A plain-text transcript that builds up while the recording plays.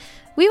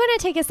We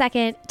want to take a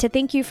second to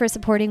thank you for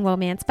supporting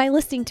Womance by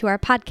listening to our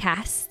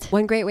podcast.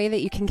 One great way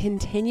that you can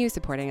continue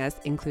supporting us,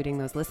 including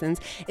those listens,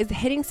 is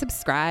hitting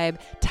subscribe,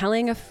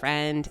 telling a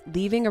friend,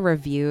 leaving a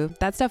review.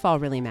 That stuff all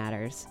really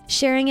matters.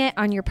 Sharing it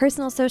on your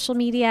personal social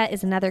media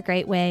is another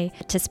great way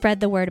to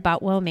spread the word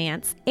about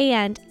Womance.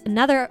 And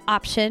another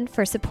option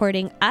for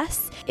supporting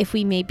us, if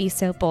we may be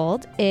so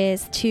bold,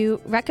 is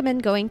to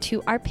recommend going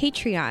to our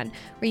Patreon,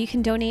 where you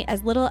can donate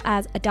as little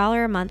as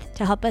 $1 a month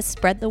to help us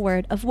spread the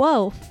word of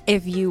woe.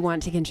 If you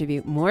want to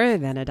contribute more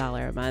than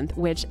 $1 a month,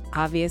 which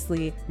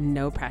obviously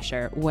no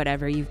pressure,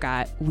 whatever you've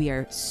got, we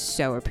are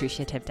so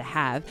appreciative to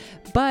have.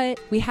 But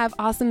we have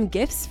awesome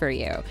gifts for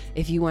you.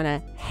 If you want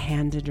a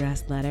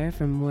hand-addressed letter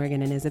from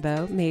Morgan and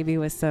Isabeau, maybe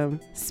with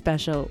some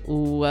special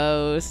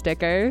whoa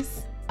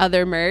stickers,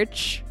 other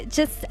merch,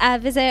 just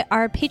visit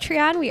our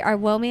Patreon. We are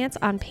Womance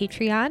on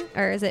Patreon,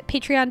 or is it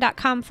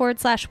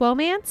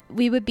patreon.com/Womance?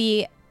 We would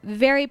be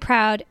very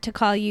proud to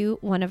call you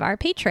one of our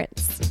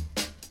patrons.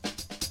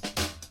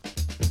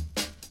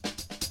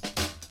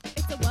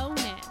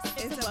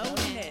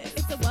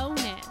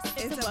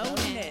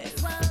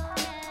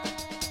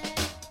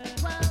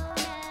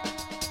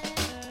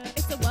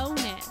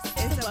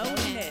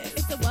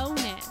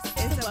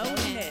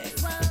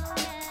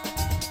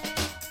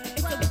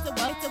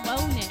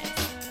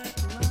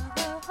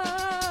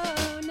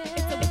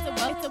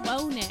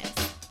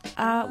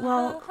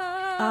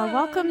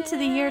 Welcome to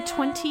the year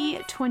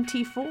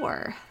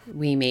 2024.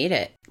 We made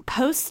it.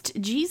 Post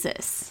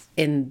Jesus.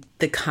 In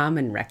the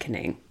common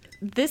reckoning.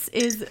 This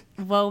is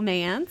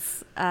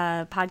Womance,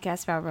 a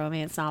podcast about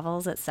romance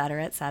novels,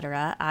 etc.,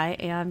 etc. I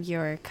am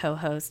your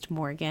co-host,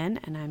 Morgan,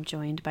 and I'm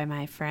joined by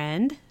my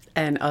friend.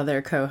 And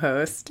other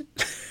co-host,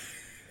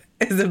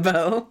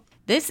 Isabeau.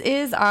 This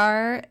is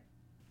our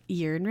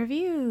year in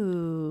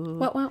review.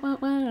 What?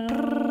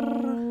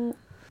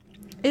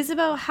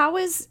 Isabeau, how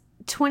was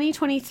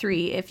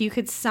 2023, if you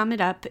could sum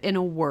it up in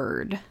a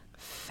word?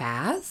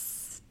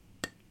 Fast?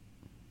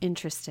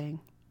 Interesting.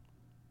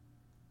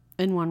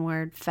 In one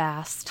word,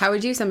 fast. How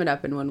would you sum it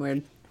up in one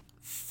word?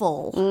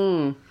 Full.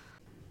 It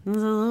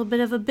was a little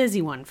bit of a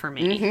busy one for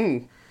me.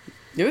 Mm-hmm.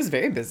 It was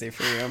very busy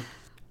for you.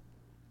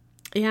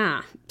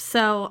 Yeah.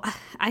 So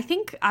I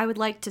think I would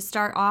like to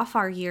start off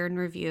our year in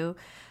review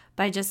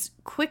by just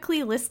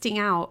quickly listing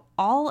out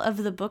all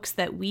of the books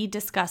that we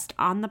discussed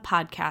on the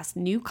podcast,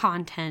 new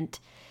content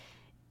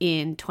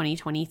in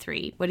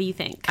 2023. What do you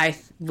think? I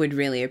would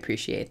really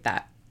appreciate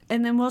that.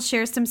 And then we'll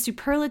share some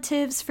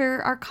superlatives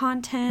for our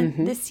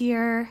content this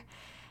year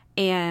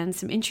and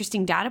some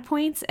interesting data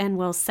points, and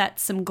we'll set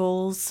some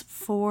goals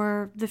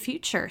for the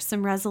future,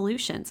 some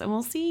resolutions, and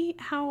we'll see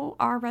how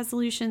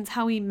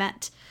we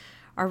met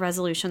our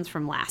resolutions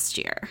from last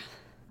year.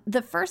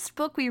 The first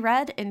book we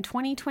read in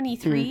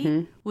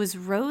 2023 was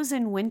Rose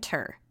in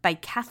Winter by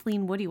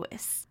Kathleen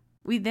Woodiwiss.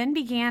 We then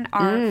began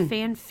our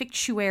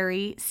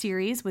fanfictuary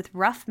series with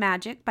Rough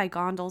Magic by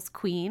Gondal's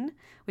Queen,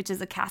 which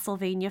is a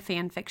Castlevania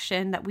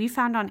fanfiction that we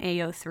found on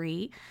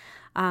AO3.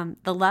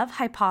 The Love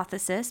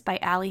Hypothesis by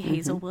Allie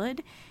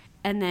Hazelwood.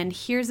 And then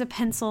Here's a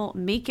Pencil,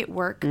 Make It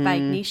Work by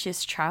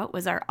Ignatius Trout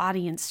was our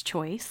audience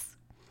choice.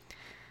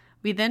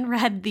 We then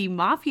read the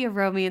mafia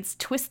romance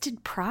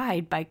Twisted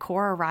Pride by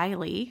Cora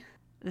Riley.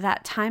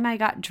 That Time I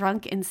Got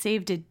Drunk and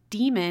Saved a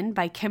Demon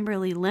by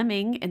Kimberly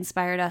Lemming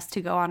inspired us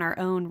to go on our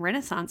own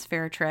Renaissance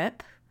Fair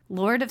trip.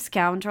 Lord of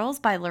Scoundrels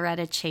by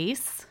Loretta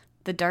Chase.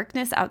 The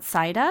Darkness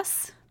Outside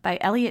Us by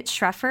Elliot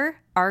Schreffer.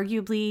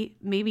 Arguably,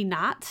 maybe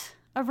not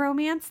a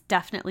romance,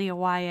 definitely a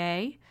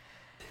YA.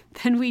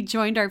 Then we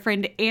joined our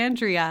friend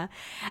Andrea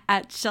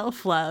at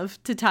Shelf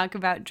Love to talk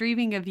about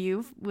Dreaming of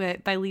You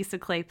by Lisa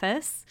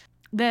Kleypas.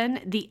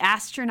 Then The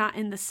Astronaut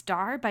in the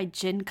Star by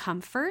Jen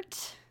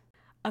Comfort.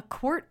 A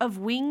Court of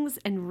Wings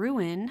and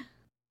Ruin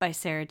by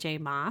Sarah J.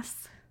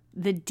 Maas.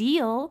 The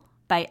Deal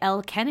by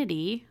Elle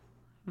Kennedy,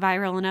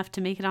 viral enough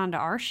to make it onto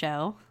our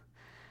show.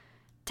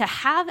 To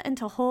Have and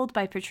to Hold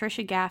by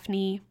Patricia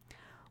Gaffney.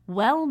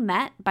 Well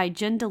Met by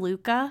Jen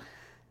DeLuca.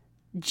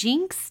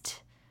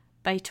 Jinxed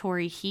by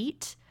Tori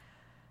Heat.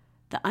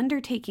 The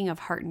Undertaking of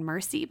Heart and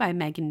Mercy by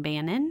Megan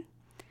Bannon.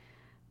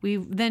 We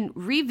then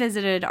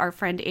revisited our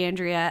friend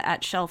Andrea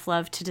at Shelf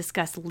Love to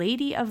discuss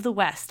Lady of the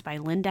West by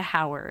Linda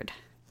Howard.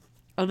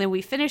 And then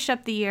we finish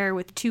up the year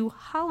with 2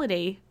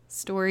 holiday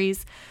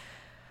stories.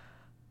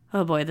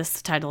 Oh boy,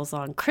 this title is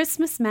long.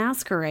 Christmas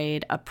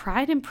Masquerade, a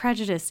Pride and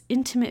Prejudice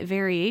intimate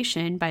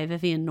variation by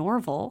Vivian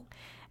Norval.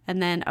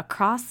 And then A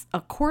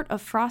Court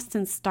of Frost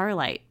and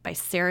Starlight by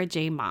Sarah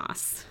J.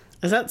 Maas.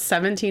 Is that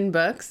 17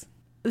 books?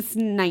 It's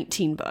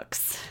 19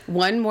 books.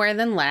 One more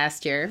than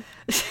last year.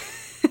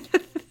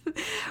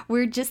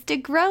 We're just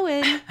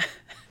growing.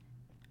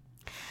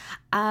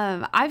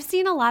 I've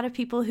seen a lot of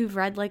people who've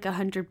read like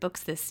 100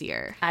 books this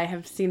year. I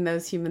have seen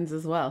those humans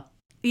as well.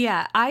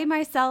 Yeah, I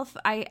myself,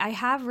 I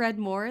have read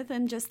more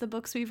than just the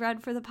books we've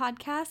read for the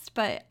podcast,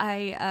 but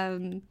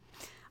I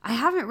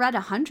haven't read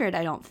 100,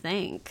 I don't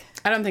think.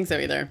 I don't think so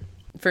either.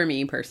 For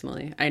me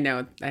personally, I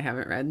know I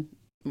haven't read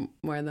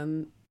more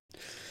than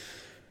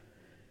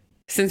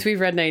Since we've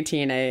read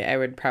 19, I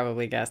would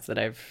probably guess that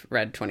I've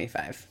read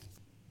 25.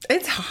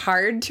 It's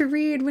hard to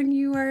read when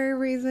you are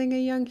raising a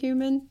young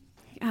human.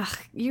 Ugh,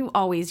 you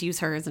always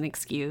use her as an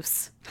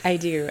excuse. I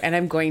do, and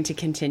I'm going to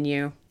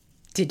continue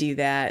to do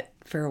that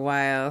for a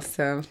while,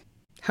 so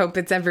hope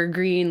it's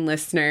evergreen,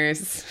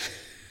 listeners.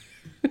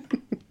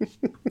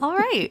 All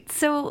right,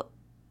 so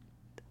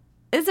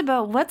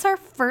Isabel, what's our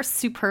first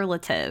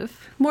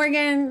superlative?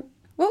 Morgan,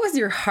 what was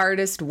your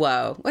hardest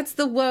woe? What's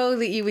the woe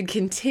that you would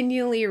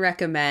continually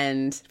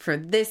recommend for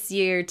this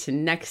year to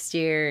next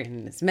year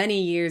and as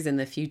many years in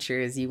the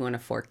future as you want to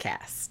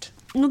forecast?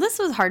 Well, this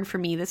was hard for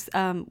me. This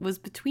was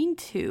between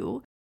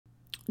two.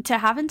 To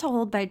Have and to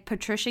Hold by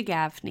Patricia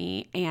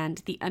Gaffney and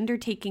The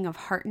Undertaking of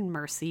Heart and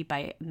Mercy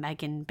by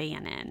Megan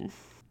Bannon.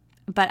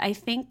 But I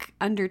think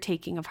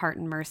Undertaking of Heart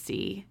and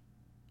Mercy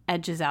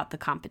edges out the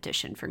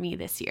competition for me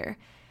this year.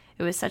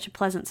 It was such a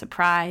pleasant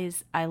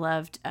surprise. I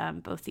loved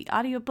both the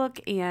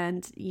audiobook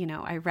and,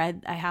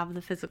 I have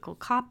the physical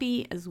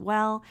copy as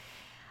well.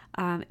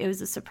 It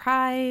was a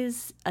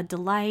surprise, a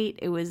delight.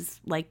 It was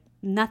like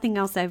nothing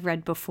else I've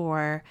read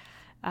before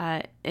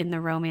in the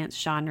romance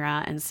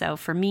genre. And so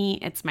for me,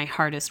 it's my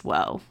hardest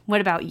woe.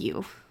 What about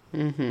you?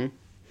 Mm-hmm.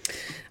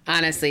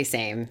 Honestly,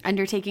 same.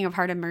 Undertaking of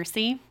Heart and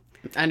Mercy?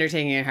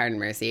 Undertaking of Heart and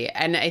Mercy.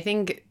 And I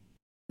think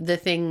the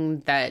thing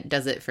that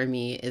does it for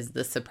me is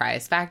the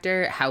surprise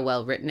factor, how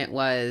well written it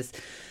was,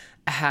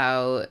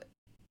 how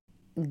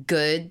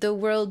good the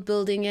world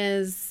building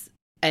is,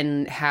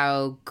 and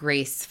how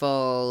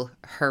graceful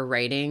her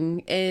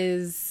writing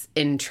is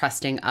in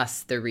trusting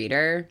us, the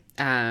reader,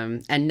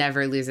 and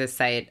never loses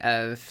sight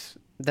of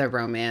the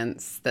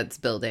romance that's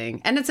building.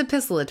 And it's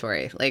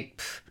epistolatory,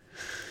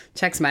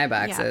 checks my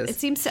boxes. Yeah, it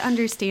seems to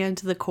understand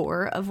the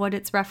core of what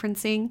it's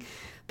referencing,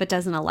 but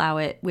doesn't allow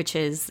it, which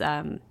is,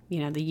 the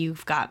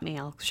You've Got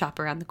Mail, shop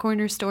around the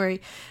corner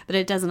story, but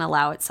it doesn't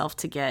allow itself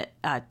to get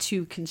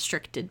too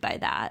constricted by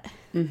that.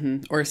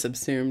 Mm-hmm. Or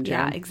subsumed.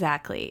 Yeah,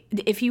 exactly.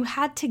 If you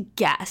had to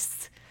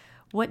guess,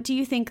 what do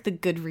you think the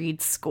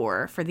Goodreads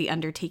score for The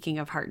Undertaking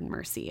of Heart and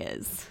Mercy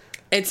is?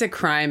 It's a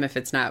crime if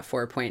it's not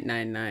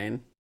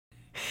 4.99.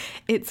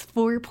 It's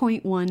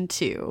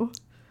 4.12.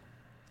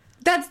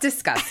 That's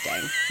disgusting.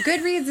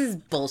 Goodreads is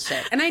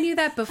bullshit. And I knew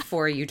that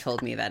before you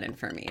told me that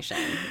information.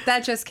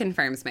 That just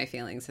confirms my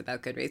feelings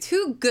about Goodreads.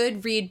 Who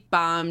Goodread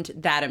bombed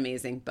that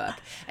amazing book?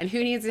 And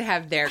who needs to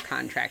have their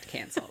contract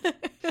canceled?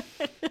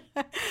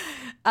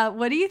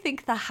 What do you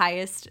think the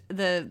highest,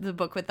 the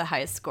book with the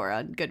highest score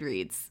on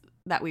Goodreads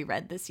that we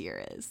read this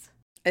year is?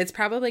 It's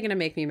probably going to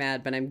make me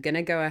mad, but I'm going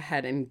to go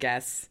ahead and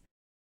guess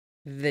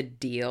The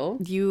Deal.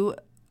 You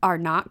are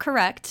not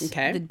correct.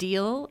 Okay. The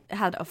Deal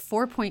had a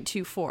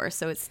 4.24,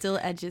 so it still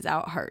edges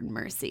out Heart and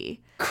Mercy.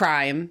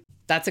 Crime.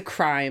 That's a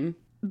crime.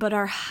 But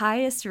our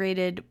highest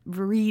rated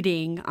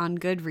reading on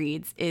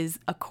Goodreads is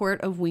A Court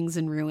of Wings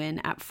and Ruin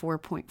at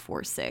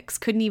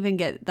 4.46. Couldn't even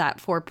get that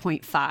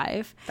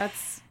 4.5.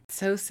 That's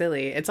so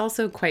silly. It's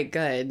also quite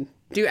good.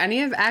 Do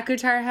any of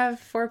ACOTAR have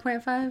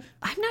 4.5?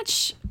 I'm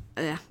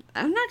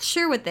not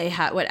sure what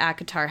what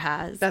ACOTAR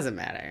has. Doesn't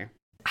matter.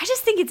 I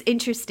just think it's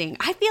interesting.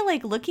 I feel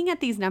like looking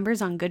at these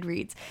numbers on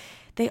Goodreads,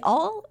 they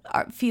all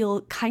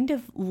feel kind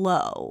of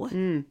low,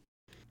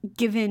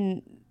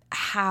 given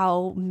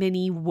how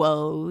many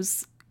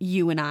woes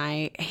you and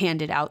I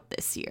handed out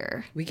this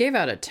year. We gave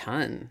out a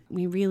ton.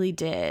 We really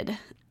did.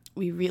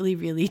 We really,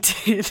 really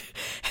did.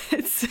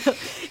 So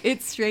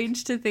it's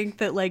strange to think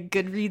that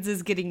Goodreads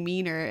is getting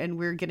meaner and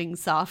we're getting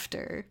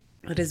softer.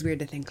 It is weird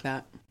to think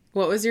that.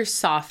 What was your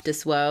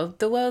softest woe?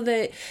 The woe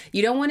that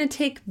you don't want to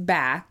take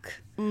back,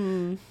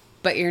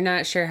 but you're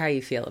not sure how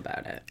you feel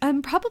about it.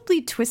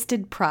 Probably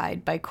Twisted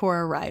Pride by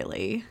Cora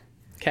Riley.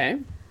 Okay.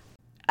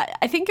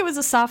 I think it was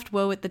a soft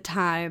woe at the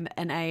time,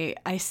 and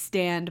I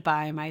stand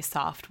by my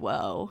soft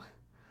woe.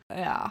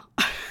 Yeah.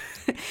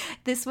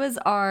 This was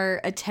our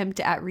attempt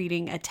at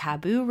reading a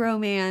taboo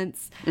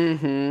romance,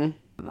 a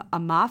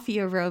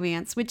mafia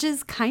romance, which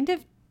has kind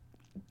of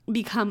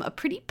become a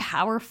pretty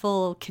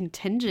powerful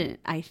contingent,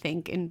 I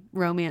think, in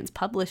romance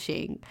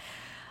publishing.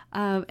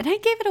 And I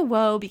gave it a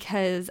woe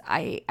because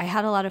I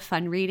had a lot of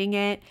fun reading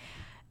it.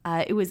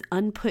 It was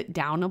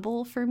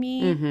unput-downable for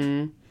me.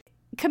 Mm-hmm.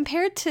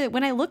 Compared to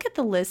when I look at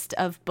the list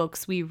of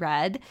books we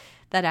read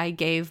that I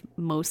gave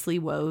mostly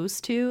woes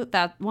to,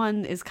 that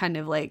one is kind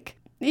of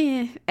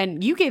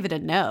and you gave it a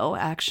no,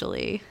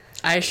 actually.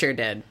 I sure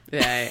did.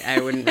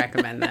 I wouldn't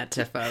recommend that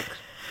to folk.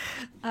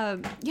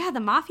 The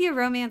mafia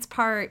romance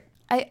part,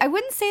 I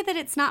wouldn't say that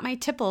it's not my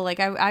tipple.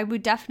 I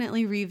would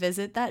definitely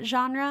revisit that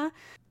genre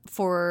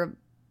for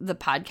the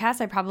podcast.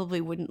 I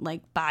probably wouldn't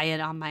buy it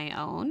on my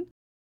own.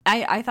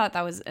 I thought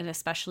that was an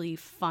especially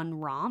fun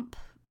romp.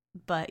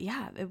 But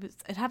yeah,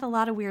 it had a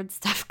lot of weird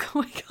stuff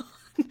going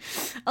on.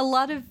 A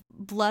lot of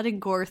blood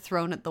and gore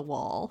thrown at the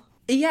wall.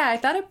 Yeah, I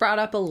thought it brought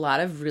up a lot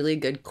of really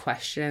good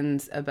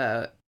questions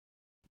about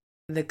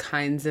the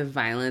kinds of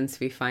violence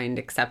we find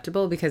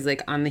acceptable. Because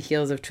on the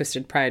heels of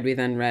Twisted Pride, we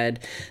then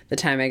read The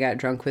Time I Got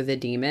Drunk with a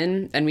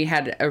Demon. And we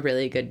had a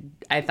really good,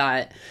 I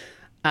thought,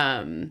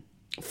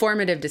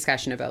 formative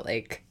discussion about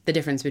like the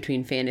difference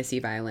between fantasy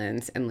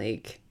violence and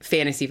like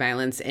fantasy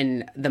violence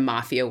in the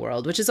mafia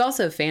world, which is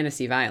also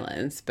fantasy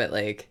violence, but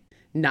like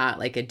not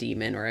like a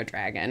demon or a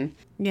dragon.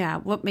 Yeah.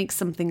 What makes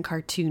something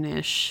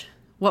cartoonish?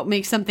 What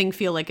makes something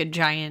feel like a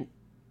giant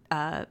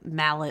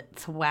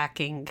mallet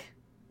whacking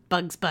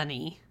Bugs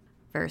Bunny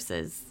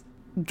versus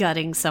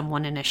gutting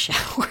someone in a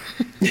shower?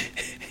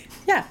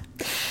 Yeah.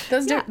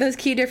 Those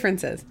key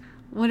differences.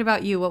 What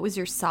about you? What was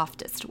your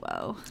softest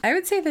woe? I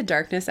would say the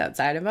darkness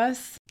outside of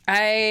us.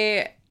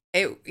 I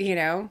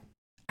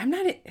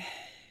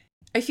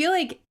feel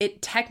like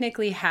it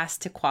technically has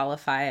to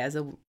qualify as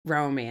a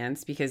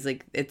romance because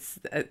like it's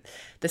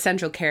the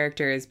central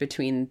character is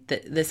between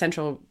the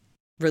central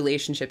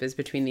relationship is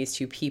between these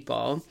two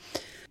people.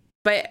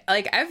 But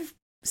like I've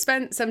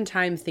spent some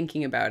time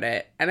thinking about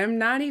it and I'm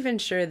not even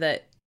sure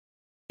that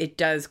it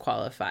does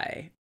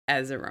qualify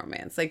as a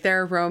romance. Like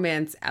there are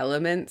romance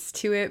elements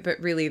to it, but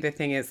really the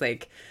thing is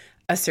like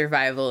a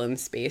survival in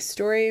space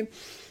story,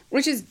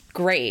 which is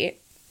great.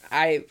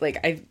 I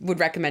would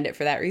recommend it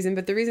for that reason,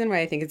 but the reason why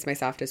I think it's my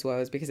softest woe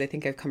is because I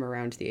think I've come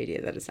around to the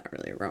idea that it's not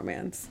really a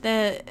romance.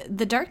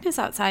 The darkness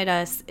outside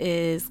us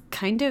is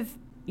kind of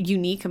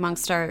unique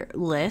amongst our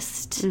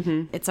list.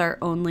 Mm-hmm. It's our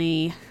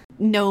only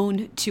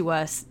known to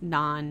us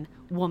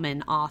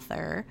non-woman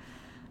author.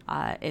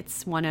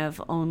 It's one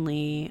of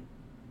only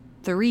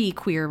 3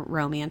 queer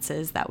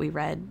romances that we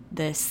read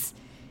this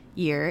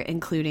year,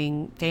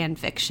 including fan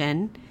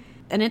fiction.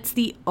 And it's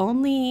the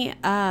only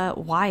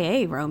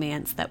YA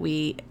romance that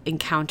we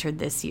encountered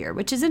this year,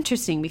 which is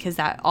interesting because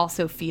that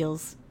also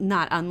feels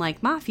not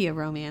unlike mafia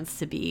romance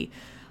to be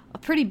a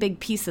pretty big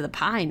piece of the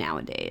pie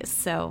nowadays.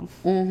 So,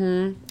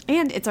 and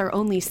it's our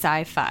only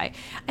sci-fi.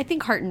 I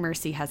think Heart and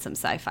Mercy has some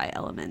sci-fi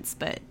elements,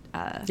 but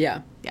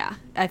yeah,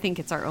 I think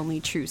it's our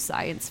only true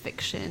science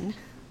fiction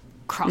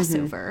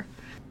crossover.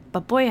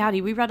 But boy,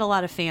 howdy, we read a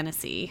lot of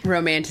fantasy.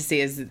 Romantasy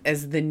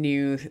as the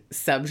new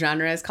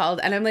subgenre is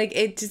called. And I'm like,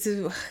 it just,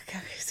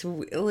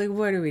 like,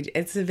 what are we,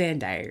 it's a Venn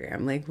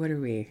diagram. Like, what are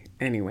we,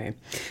 anyway.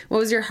 What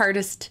was your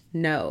hardest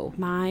no?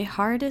 My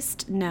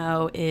hardest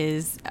no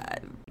is,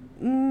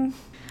 I'm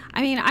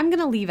going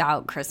to leave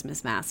out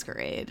Christmas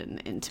Masquerade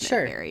and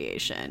Intimate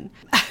Variation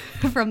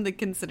from the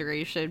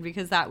consideration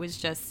because that was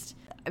just,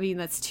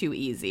 that's too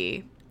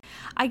easy.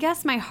 I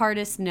guess my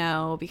hardest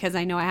no, because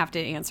I know I have to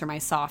answer my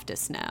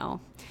softest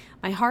no.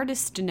 My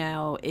hardest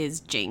no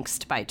is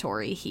Jinxed by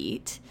Tori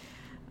Heat,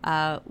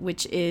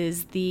 which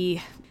is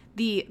the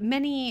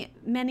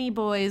many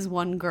boys,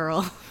 one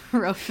girl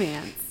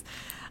romance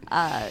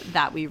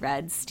that we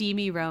read.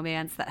 Steamy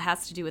romance that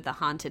has to do with a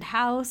haunted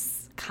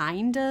house,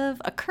 kind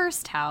of. A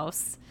cursed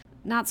house,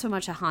 not so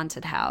much a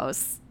haunted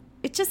house.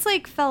 It just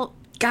like felt...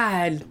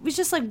 God. It was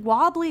just like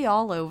wobbly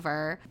all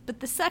over,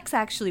 but the sex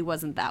actually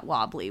wasn't that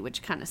wobbly,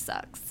 which kind of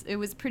sucks. It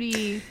was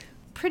pretty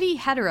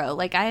hetero.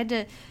 Like I had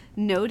to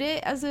note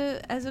it as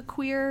a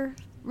queer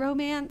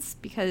romance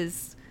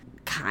because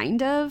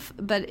kind of,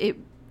 but it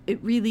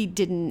really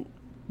didn't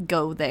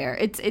go there.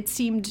 It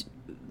seemed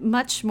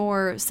much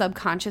more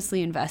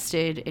subconsciously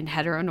invested in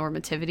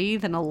heteronormativity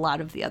than a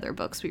lot of the other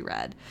books we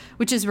read,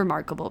 which is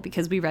remarkable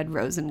because we read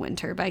Rose in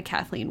Winter by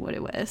Kathleen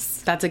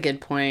Woodiwiss. That's a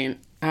good point.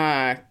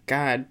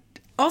 God.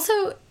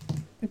 Also,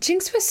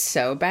 Jinx was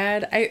so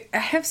bad. I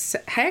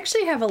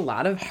actually have a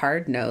lot of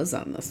hard no's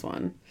on this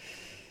one.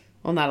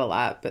 Well, not a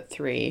lot, but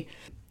 3.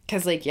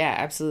 Because, like, yeah,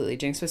 absolutely,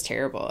 Jinx was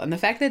terrible. And the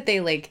fact that they,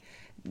 like,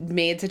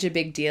 made such a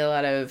big deal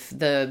out of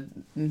the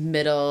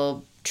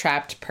middle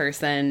trapped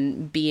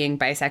person being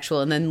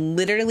bisexual and then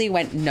literally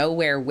went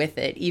nowhere with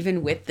it,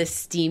 even with the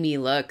steamy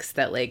looks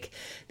that, like,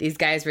 these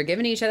guys were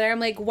giving each other. I'm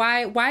like,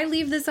 why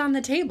leave this on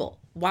the table?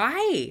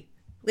 Why?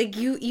 Like,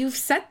 you've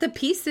set the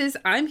pieces.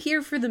 I'm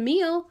here for the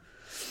meal.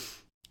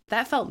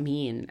 That felt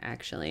mean,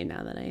 actually,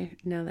 now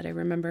that I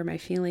remember my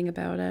feeling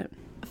about it.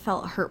 It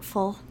felt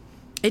hurtful.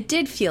 It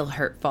did feel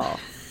hurtful.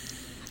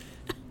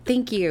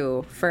 Thank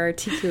you for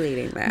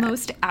articulating that.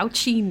 Most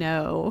ouchy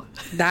no.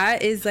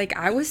 That is like,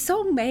 I was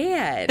so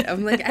mad.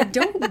 I'm like,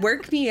 don't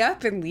work me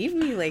up and leave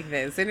me like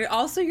this. And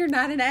also, you're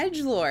not an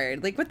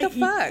edgelord. Like, what the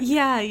fuck?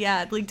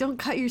 Yeah. Like, don't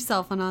cut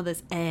yourself on all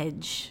this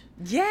edge.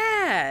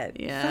 Yeah.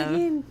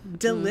 Fucking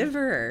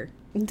deliver.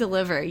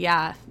 Deliver,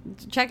 yeah.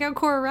 Check out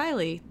Cora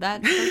Riley.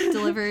 That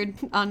delivered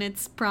on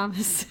its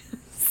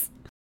promises.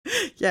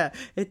 Yeah,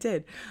 it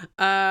did.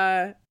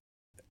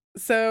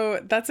 So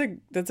that's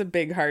a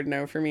big hard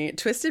no for me.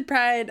 Twisted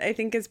Pride, I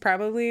think, is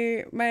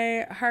probably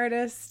my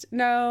hardest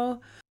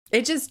no.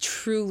 It just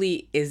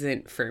truly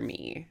isn't for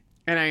me.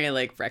 And I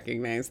like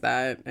recognize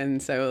that.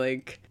 And so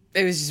like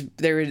it was just,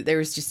 there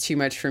was just too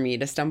much for me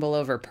to stumble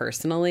over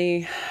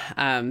personally.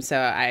 So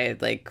I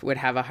like would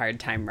have a hard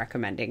time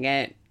recommending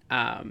it.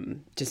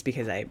 Just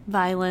because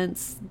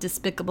violence,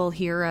 despicable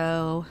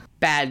hero,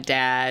 bad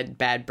dad,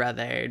 bad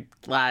brother,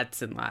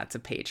 lots and lots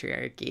of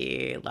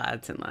patriarchy,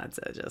 lots and lots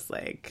of just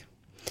like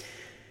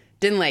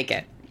didn't like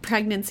it.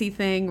 Pregnancy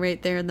thing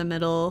right there in the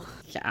middle.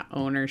 Yeah,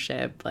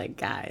 ownership, like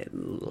guys,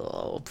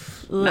 not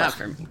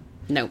for me.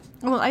 No.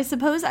 Well, I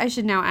suppose I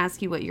should now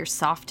ask you what your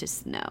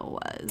softest no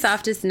was.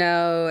 Softest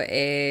no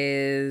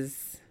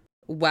is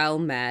well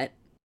met.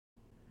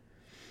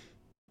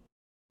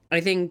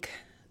 I think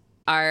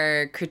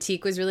our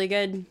critique was really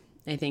good.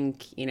 I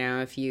think,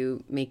 if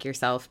you make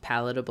yourself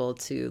palatable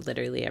to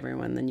literally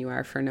everyone, then you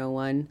are for no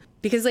one.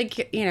 Because,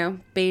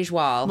 beige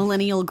wall.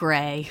 Millennial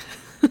gray.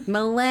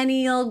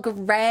 Millennial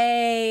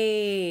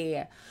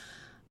gray.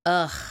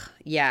 Ugh.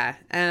 Yeah.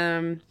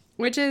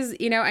 Which is,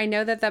 I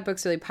know that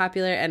book's really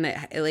popular and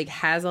it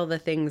has all the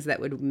things that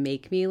would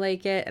make me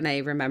like it. And I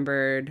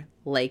remembered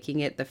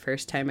liking it the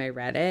first time I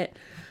read it.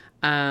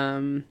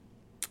 But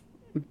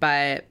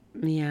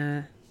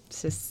yeah,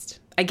 it's just,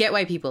 I get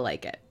why people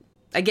like it.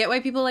 I get why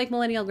people like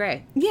Millennial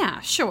Gray.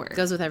 Yeah, sure. It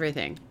goes with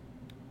everything.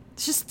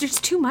 It's just, there's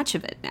too much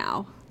of it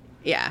now.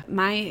 Yeah.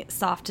 My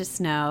softest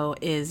no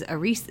is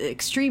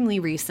extremely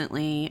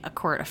recently, A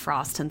Court of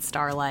Frost and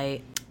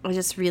Starlight. I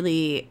just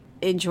really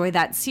enjoy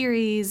that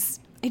series.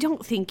 I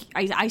don't think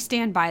I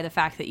stand by the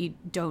fact that you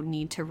don't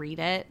need to read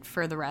it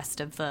for the rest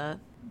of the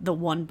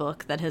one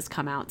book that has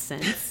come out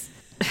since.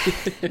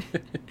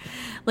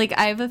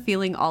 I have a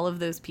feeling all of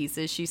those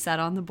pieces she set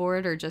on the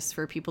board are just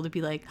for people to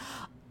be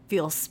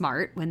feel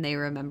smart when they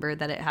remember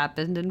that it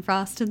happened in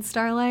Frost and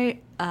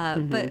Starlight.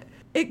 But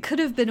it could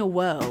have been a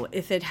woe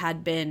if it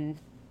had been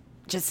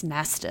just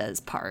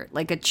Nesta's part,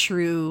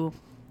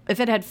 if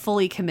it had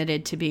fully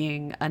committed to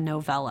being a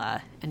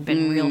novella and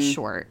been real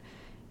short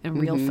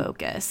and real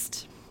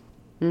focused.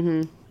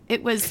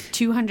 It was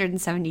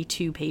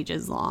 272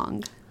 pages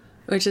long.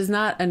 Which is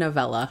not a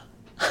novella.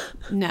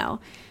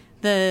 No.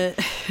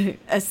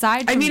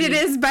 Aside from it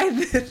is by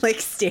the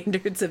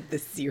standards of the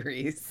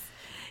series.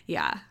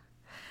 Yeah.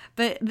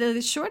 But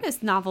the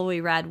shortest novel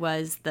we read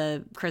was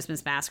The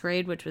Christmas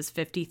Masquerade, which was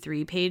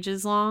 53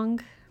 pages long.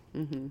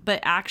 But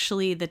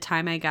actually, The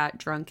Time I Got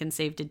Drunk and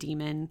Saved a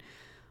Demon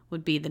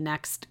would be the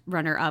next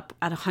runner-up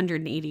at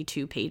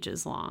 182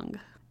 pages long.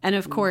 And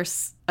of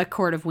course, A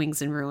Court of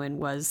Wings and Ruin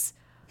was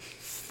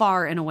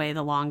far and away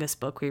the longest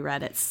book we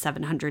read at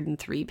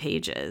 703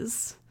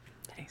 pages.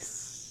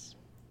 Nice.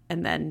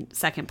 And then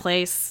second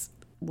place,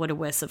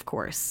 Wood-a-Wiss, of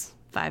course,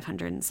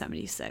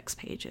 576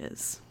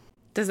 pages.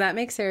 Does that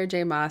make Sarah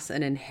J. Maas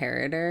an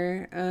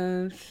inheritor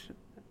of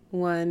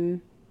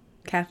one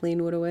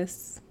Kathleen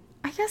Wood-a-Wiss?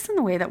 I guess in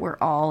the way that we're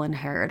all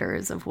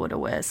inheritors of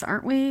Wood-a-Wiss,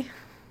 aren't we?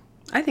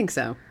 I think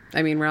so.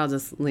 We're all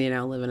just,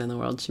 living in the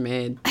world she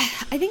made.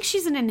 I think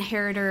she's an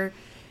inheritor,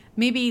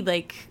 maybe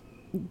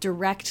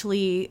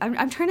directly.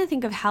 I'm trying to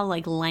think of how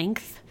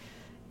length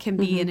can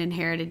be an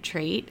inherited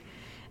trait.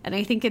 And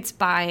I think it's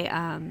by,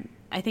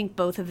 I think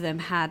both of them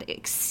had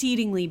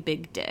exceedingly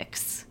big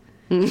dicks.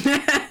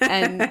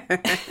 and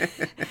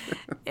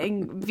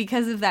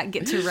because of that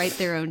get to write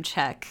their own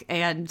check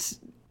and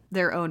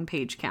their own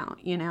page count,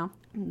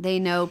 They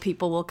know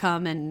people will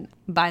come and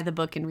buy the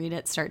book and read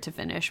it start to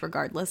finish,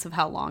 regardless of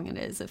how long it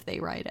is if they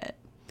write it.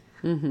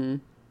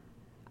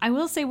 I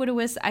will say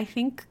Wood-a-Wiss, I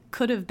think,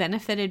 could have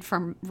benefited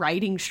from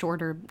writing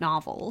shorter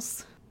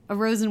novels. A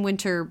Rose in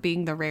Winter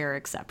being the rare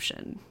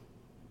exception.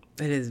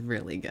 It is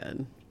really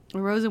good. A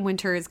Rose in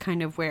Winter is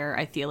kind of where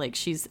I feel like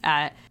she's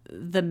at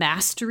the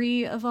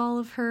mastery of all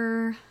of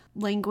her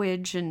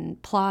language and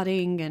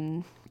plotting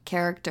and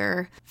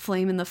character.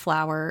 Flame in the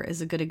Flower is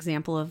a good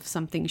example of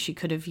something she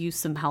could have used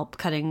some help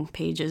cutting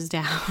pages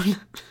down.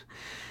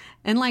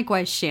 And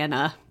likewise,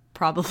 Shanna,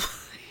 probably.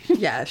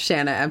 Yeah,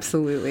 Shanna,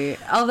 absolutely.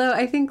 Although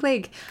I think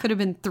could have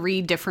been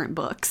 3 different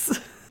books.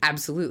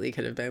 Absolutely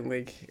could have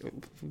been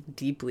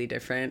deeply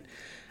different.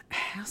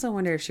 I also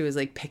wonder if she was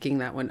like picking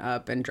that one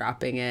up and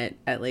dropping it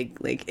at like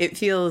it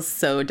feels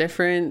so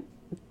different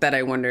that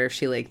I wonder if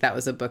she like that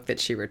was a book that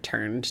she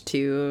returned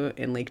to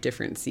in like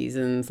different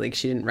seasons. Like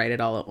she didn't write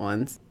it all at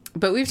once.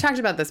 But we've talked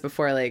about this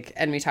before, like,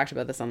 and we talked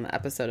about this on the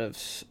episode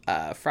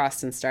of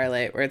Frost and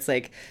Starlight, where it's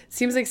like, it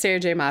seems like Sarah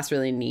J. Maas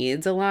really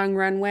needs a long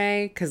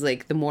runway because,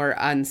 like, the more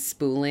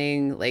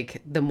unspooling, like,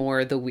 the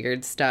more the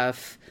weird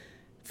stuff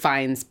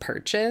finds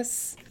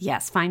purchase.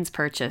 Yes, finds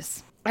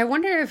purchase. I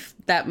wonder if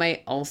that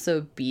might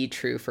also be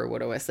true for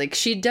Wood-a-Wiss. Like,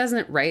 she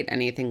doesn't write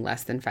anything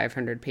less than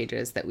 500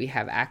 pages that we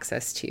have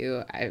access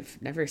to. I've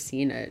never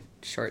seen a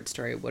short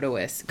story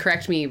Wood-a-Wiss.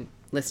 Correct me,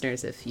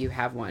 listeners, if you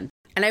have one.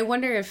 And I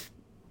wonder if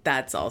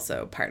that's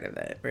also part of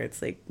it, where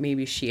it's like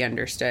maybe she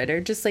understood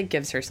or just like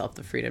gives herself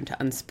the freedom to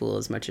unspool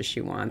as much as she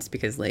wants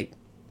because like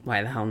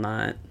why the hell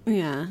not?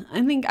 Yeah,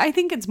 I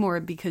think it's more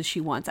because she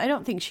wants. I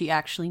don't think she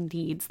actually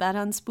needs that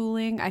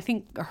unspooling. I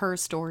think her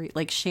story,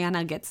 like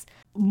Shanna, gets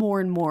more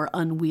and more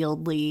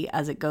unwieldy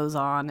as it goes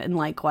on, and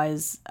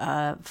likewise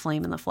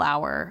Flame in the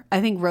Flower.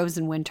 I think Rose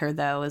in Winter,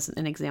 though, is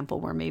an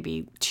example where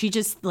maybe she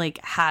just like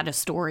had a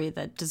story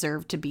that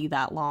deserved to be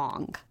that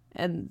long.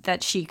 And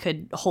that she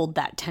could hold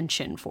that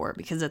tension for,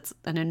 because it's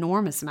an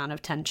enormous amount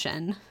of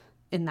tension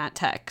in that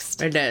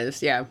text. It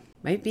is, yeah.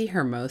 Might be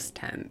her most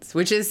tense,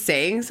 which is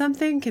saying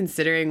something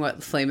considering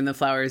what Flame in the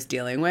Flower is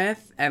dealing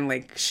with, and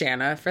like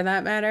Shanna for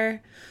that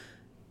matter.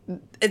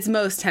 It's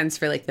most tense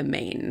for like the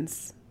main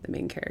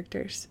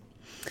characters.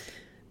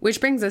 Which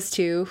brings us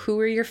to, who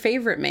are your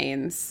favorite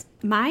mains?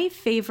 My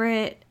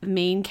favorite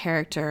main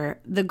character,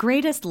 the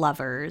greatest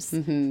lovers,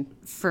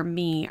 for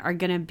me are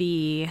going to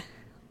be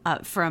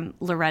from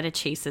Loretta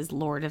Chase's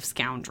Lord of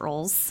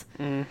Scoundrels.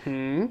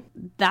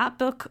 That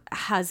book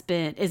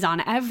is on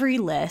every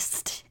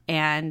list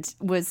and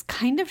was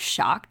kind of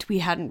shocked we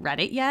hadn't read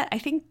it yet. I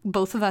think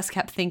both of us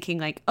kept thinking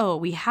like, oh,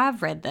 we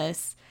have read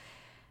this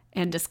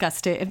and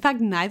discussed it. In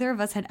fact, neither of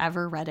us had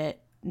ever read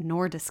it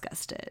nor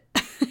discussed it.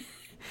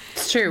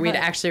 It's true. We'd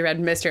actually read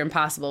Mr.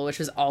 Impossible, which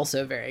was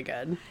also very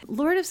good.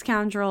 Lord of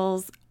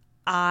Scoundrels,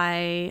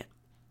 I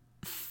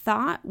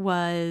thought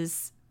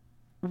was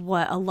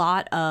what a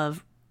lot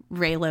of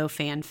Reylo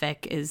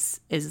fanfic is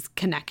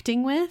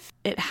connecting with.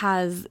 It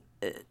has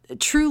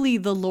truly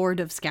the Lord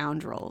of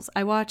Scoundrels.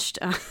 I watched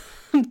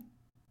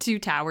Two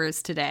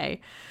Towers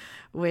today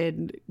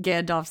when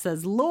Gandalf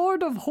says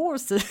Lord of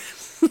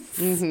Horses.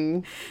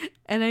 And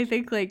I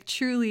think like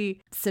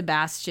truly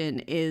Sebastian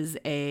is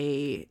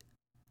the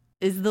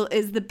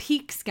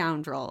peak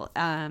scoundrel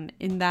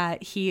in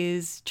that he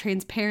is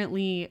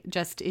transparently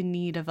just in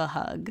need of a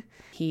hug.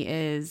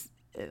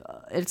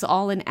 It's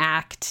all an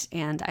act,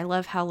 and I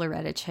love how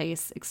Loretta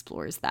Chase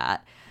explores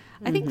that.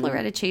 I think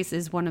Loretta Chase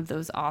is one of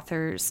those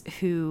authors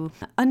who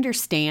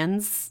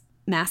understands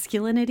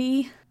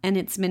masculinity and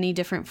its many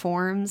different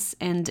forms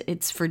and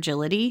its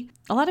fragility.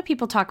 A lot of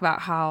people talk about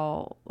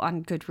how,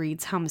 on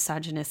Goodreads, how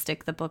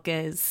misogynistic the book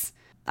is.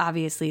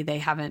 Obviously, they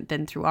haven't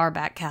been through our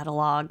back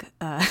catalog.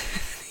 I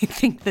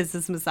think this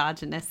is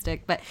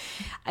misogynistic, but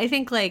I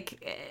think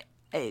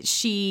because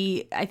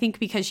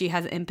she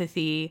has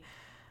empathy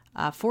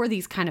for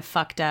these kind of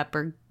fucked up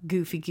or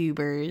goofy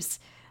goobers,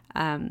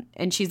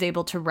 and she's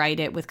able to write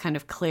it with kind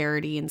of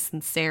clarity and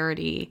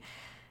sincerity,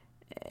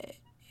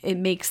 it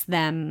makes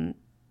them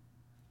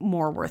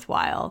more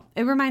worthwhile.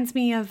 It reminds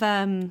me of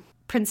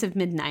Prince of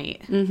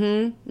Midnight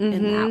in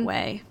that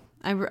way.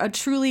 A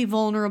truly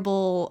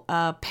vulnerable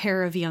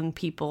pair of young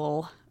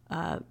people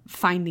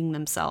finding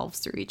themselves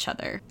through each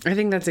other. I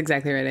think that's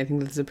exactly right. I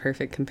think that's a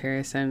perfect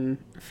comparison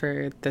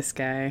for this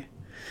guy.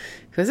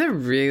 It was a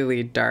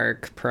really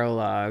dark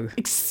prologue.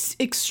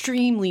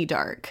 Extremely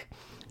dark.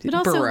 But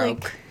also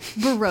Baroque.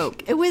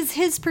 Baroque. It was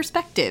his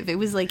perspective. It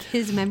was like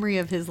his memory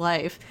of his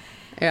life.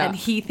 Yeah. And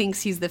he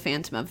thinks he's the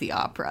Phantom of the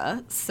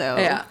Opera.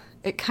 So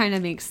it kind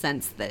of makes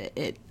sense that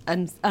it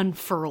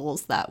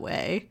unfurls that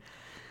way.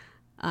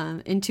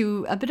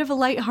 Into a bit of a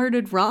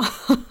lighthearted romp.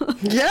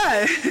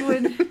 Yeah.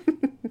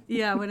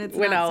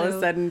 when all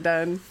is said and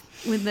done.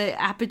 When the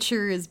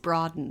aperture is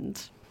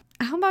broadened.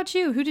 How about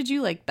you? Who did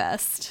you like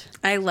best?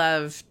 I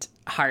loved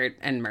Heart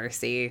and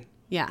Mercy.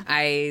 Yeah.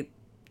 I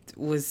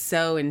was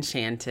so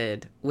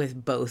enchanted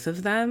with both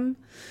of them.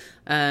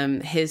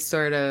 His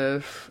sort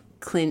of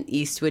Clint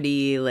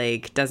Eastwoody,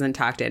 like, doesn't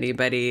talk to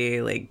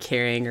anybody, like,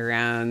 carrying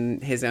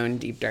around his own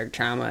deep, dark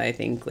trauma, I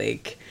think,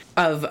 like,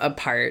 of a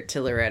part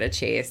to Loretta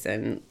Chase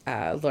and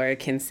Laura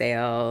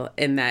Kinsale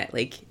in that,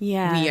 like, we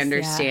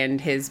understand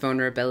his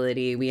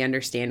vulnerability, we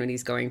understand what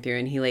he's going through,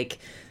 and he, like,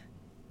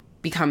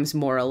 becomes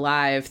more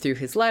alive through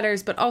his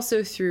letters, but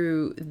also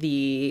through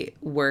the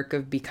work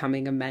of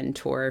becoming a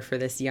mentor for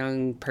this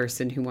young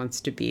person who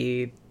wants to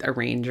be a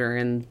ranger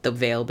in the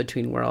veil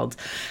between worlds.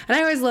 And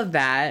I always love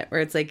that,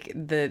 where it's like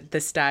the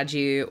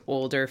stodgy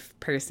older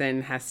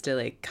person has to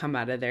like come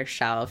out of their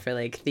shell for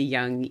like the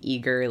young,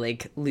 eager,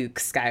 like Luke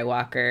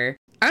Skywalker.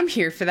 I'm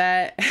here for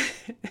that.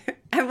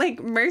 And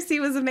like Mercy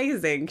was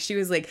amazing. She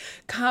was like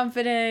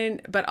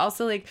confident, but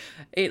also like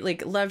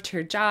loved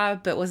her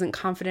job, but wasn't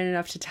confident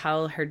enough to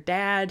tell her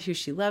dad, who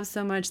she loves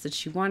so much, that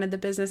she wanted the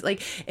business.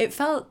 Like it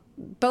felt,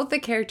 both the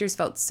characters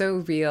felt so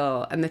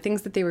real, and the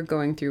things that they were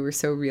going through were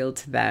so real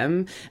to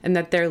them, and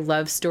that their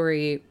love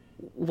story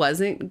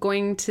wasn't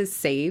going to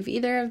save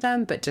either of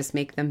them, but just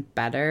make them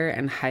better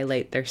and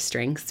highlight their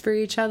strengths for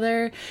each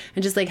other.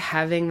 And just like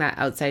having that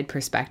outside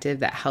perspective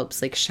that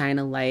helps like shine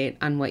a light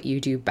on what you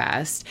do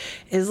best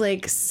is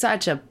like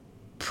such a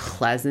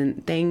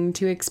pleasant thing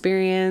to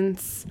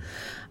experience.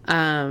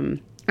 And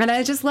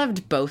I just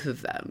loved both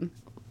of them.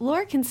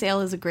 Laura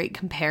Kinsale is a great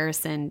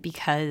comparison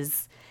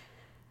because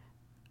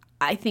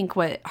I think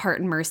what Heart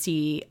and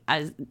Mercy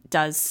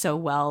does so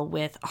well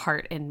with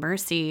Heart and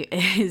Mercy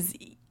is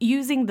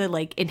using the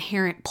like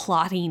inherent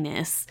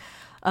plottiness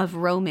of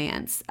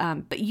romance,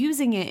 but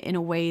using it in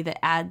a way that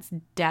adds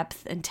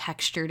depth and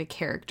texture to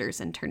characters'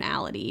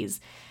 internalities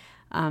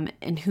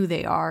and who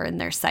they are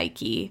and their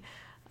psyche,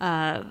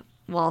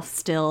 while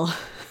still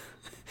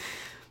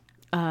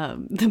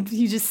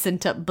you just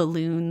sent up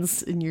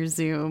balloons in your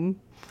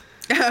Zoom.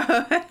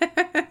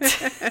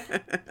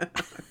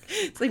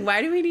 It's like,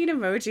 why do we need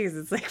emojis?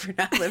 It's like we're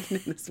not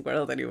living in this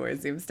world anymore.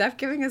 Zoom, stop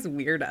giving us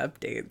weird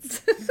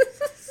updates.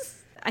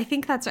 I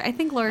think that's right. I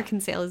think Laura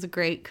Kinsale is a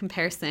great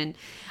comparison.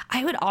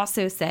 I would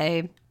also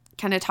say,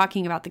 kind of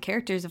talking about the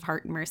characters of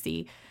Heart and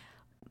Mercy,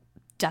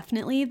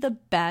 definitely the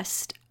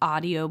best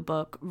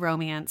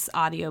romance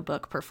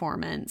audiobook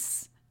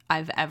performance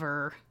I've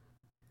ever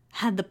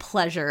had the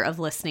pleasure of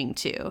listening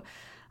to.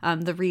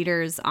 The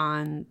readers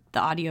on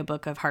the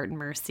audiobook of Heart and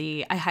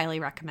Mercy, I highly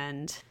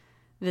recommend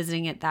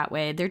visiting it that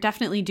way. They're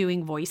definitely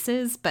doing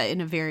voices, but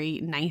in a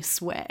very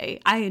nice way.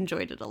 I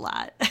enjoyed it a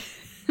lot.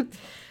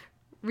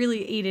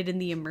 Really aided in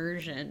the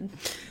immersion.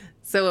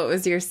 So what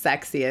was your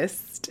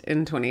sexiest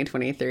in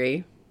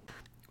 2023?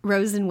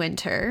 Rose in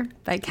Winter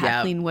by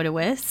Kathleen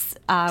Woodiwiss,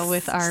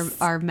 with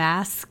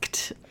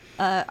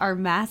our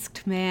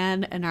masked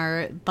man and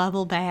our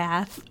bubble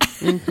bath.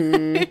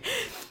 Mm-hmm.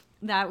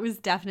 That was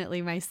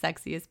definitely my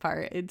sexiest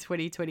part in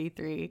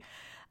 2023.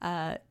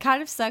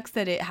 Kind of sucks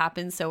that it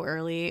happened so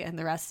early and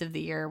the rest of the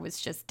year was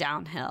just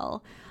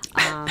downhill.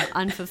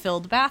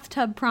 Unfulfilled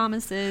bathtub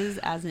promises,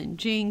 as in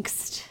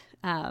jinxed.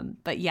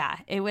 But yeah,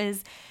 it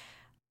was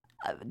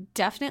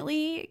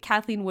definitely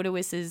Kathleen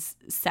Woodowiss's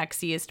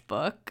sexiest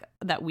book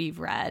that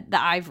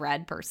I've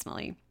read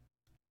personally.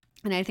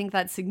 And I think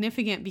that's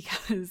significant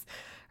because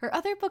her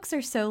other books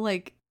are so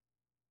like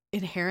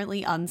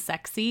inherently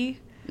unsexy.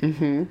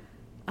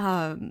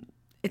 Mm-hmm.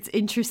 It's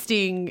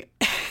interesting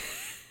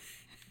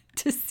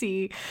to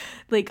see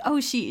like,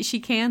 oh, she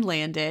can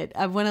land it.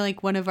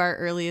 One of our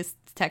earliest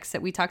texts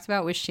that we talked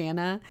about was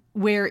Shanna,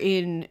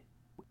 wherein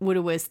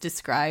Woodiwiss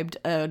described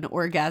an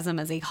orgasm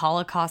as a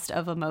holocaust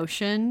of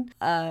emotion,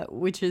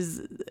 which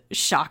is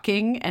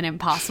shocking and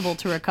impossible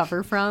to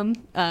recover from.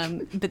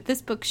 But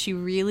this book, she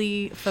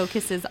really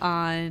focuses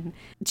on,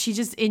 she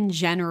just in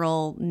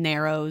general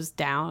narrows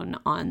down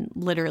on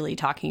literally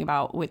talking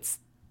about what's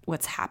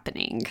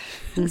happening.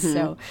 Mm-hmm.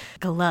 So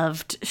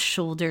gloved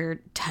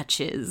shoulder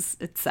touches,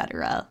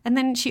 etc. And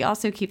then she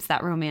also keeps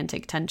that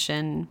romantic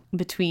tension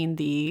between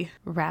the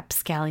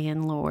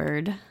rapscallion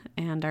lord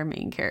and our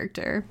main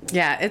character.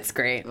 Yeah, it's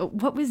great.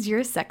 What was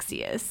your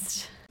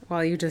sexiest?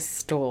 Well, you just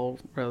stole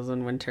Rose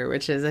in Winter,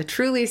 which is a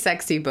truly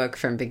sexy book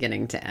from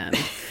beginning to end.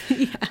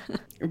 Yeah.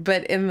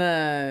 But in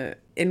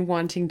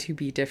wanting to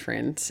be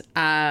different,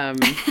 To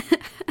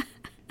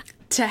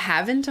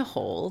Have and to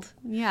Hold.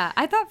 Yeah,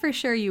 I thought for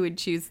sure you would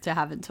choose To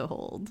Have and to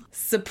Hold.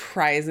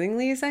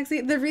 Surprisingly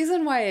sexy. The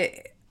reason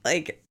why,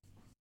 like,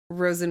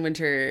 Rose in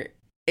Winter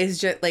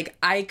is just, like,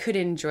 I could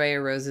enjoy a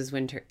Rose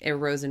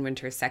in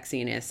Winter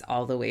sexiness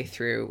all the way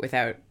through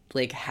without,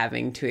 like,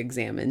 having to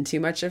examine too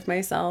much of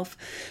myself.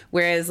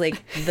 Whereas,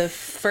 like, the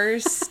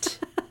first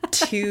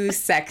two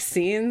sex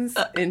scenes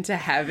in To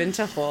Have and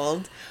to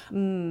Hold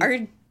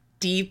are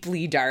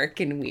deeply dark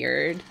and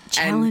weird.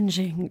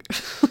 Challenging.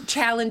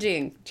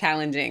 Challenging.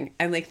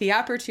 And like the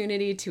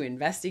opportunity to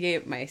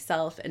investigate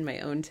myself and my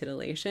own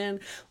titillation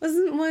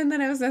wasn't one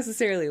that I was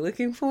necessarily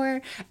looking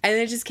for. And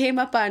it just came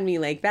up on me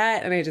like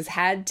that. And I just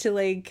had to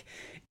like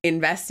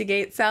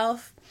investigate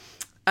self.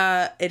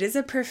 It is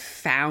a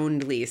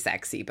profoundly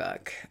sexy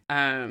book.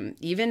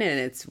 Even in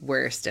its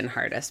worst and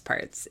hardest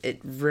parts, it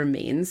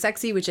remains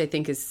sexy, which I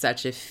think is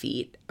such a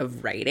feat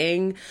of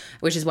writing,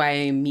 which is why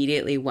I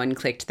immediately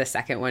one-clicked the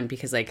second one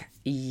because, like,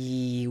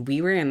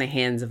 we were in the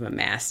hands of a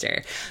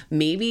master.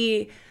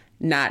 Maybe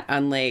not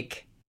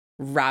unlike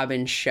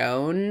Robin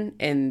Schoen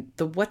and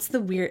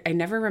I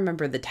never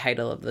remember the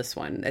title of this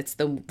one. It's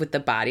with the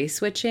body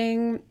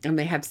switching and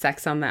they have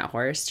sex on that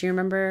horse. Do you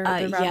remember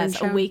the Robin yes,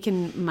 Schoen?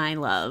 Awaken My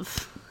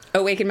Love.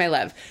 Awaken My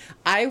Love.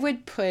 I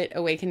would put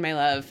Awaken My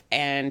Love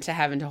and To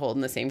Have and to Hold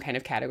in the same kind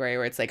of category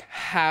where it's like,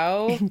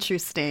 how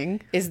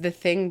interesting is the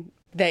thing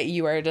that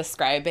you are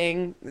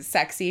describing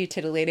sexy,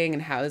 titillating,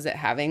 and how is it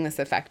having this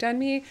effect on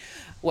me?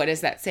 What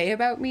does that say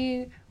about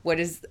me? What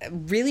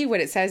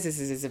it says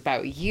is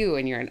about you,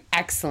 and you're an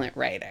excellent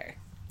writer.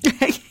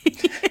 This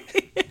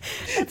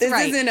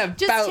isn't about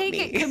me. Just take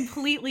it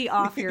completely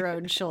off your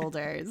own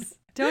shoulders.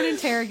 Don't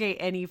interrogate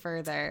any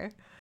further.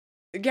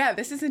 Yeah,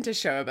 this isn't a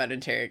show about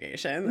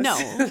interrogation. No,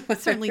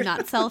 certainly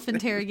not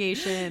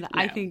self-interrogation. No.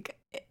 I think,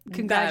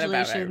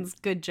 congratulations,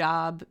 good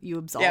job. You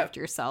absolved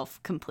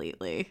yourself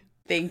completely.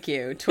 Thank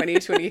you.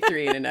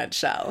 2023 in a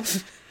nutshell.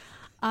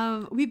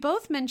 We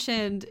both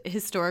mentioned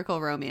historical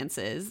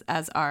romances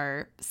as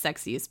our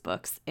sexiest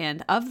books.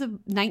 And of the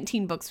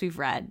 19 books we've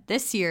read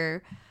this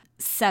year,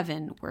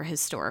 7 were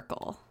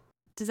historical.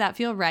 Does that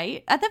feel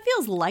right? That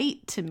feels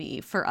light to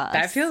me for us.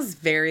 That feels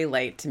very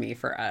light to me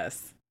for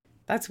us.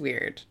 That's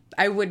weird.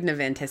 I wouldn't have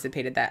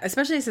anticipated that,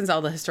 especially since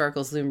all the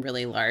historicals loom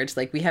really large.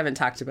 Like, we haven't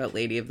talked about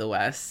Lady of the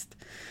West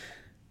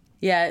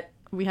yet.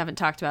 We haven't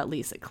talked about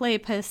Lisa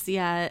Kleypas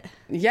yet.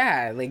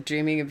 Yeah, like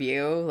Dreaming of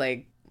You,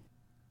 like...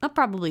 That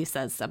probably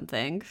says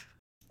something.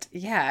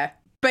 Yeah.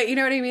 But you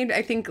know what I mean?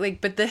 I think, like,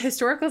 but the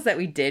historicals that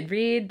we did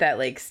read that,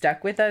 like,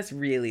 stuck with us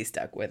really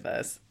stuck with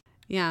us.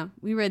 Yeah.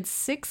 We read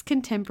 6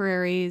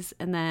 contemporaries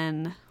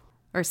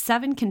or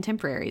 7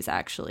 contemporaries,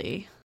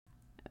 actually,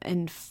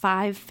 and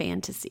 5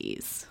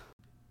 fantasies.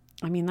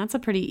 I mean, that's a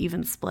pretty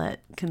even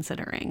split,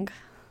 considering.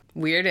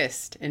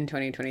 Weirdest in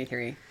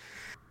 2023.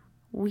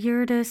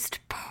 Weirdest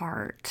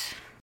part.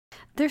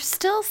 There's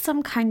still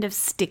some kind of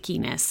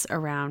stickiness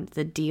around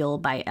The Deal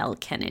by Elle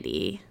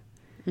Kennedy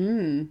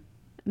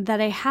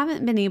that I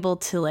haven't been able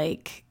to,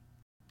 like,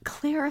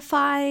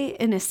 clarify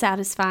in a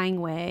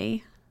satisfying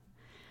way.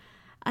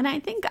 And I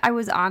think I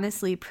was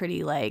honestly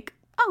pretty like,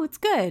 oh, it's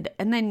good.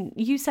 And then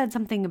you said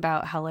something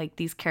about how, like,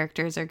 these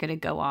characters are going to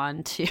go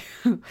on to,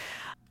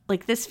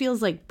 like, this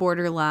feels like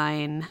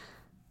borderline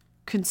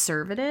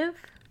conservative.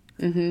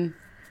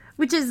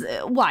 Which is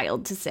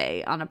wild to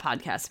say on a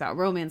podcast about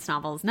romance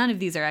novels. None of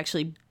these are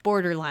actually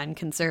borderline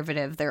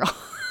conservative. They're all...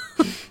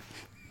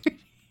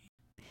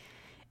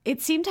 It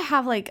seemed to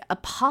have like a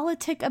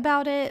politic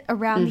about it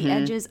around the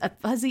edges, a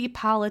fuzzy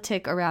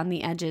politic around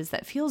the edges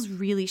that feels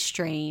really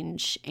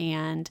strange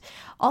and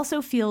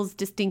also feels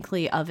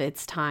distinctly of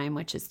its time,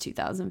 which is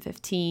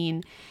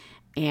 2015.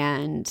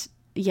 And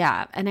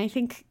yeah, and I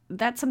think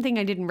that's something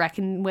I didn't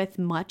reckon with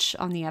much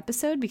on the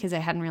episode because I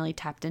hadn't really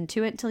tapped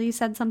into it until you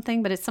said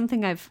something, but it's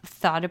something I've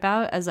thought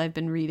about as I've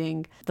been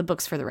reading the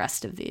books for the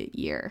rest of the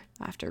year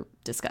after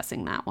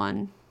discussing that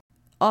one.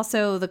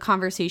 Also, the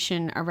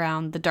conversation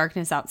around the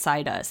darkness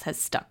outside us has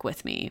stuck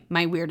with me.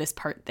 My weirdest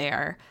part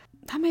there.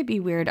 That might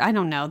be weird. I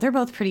don't know. They're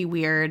both pretty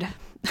weird.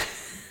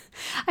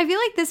 I feel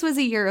like this was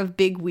a year of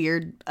big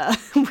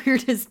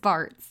weirdest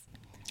parts.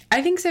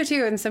 I think so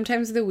too, and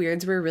sometimes the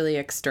weirds were really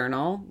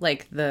external,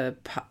 like the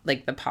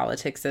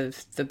politics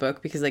of the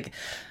book, because like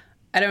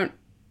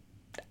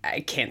I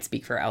can't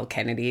speak for Elle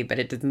Kennedy, but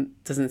it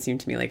doesn't seem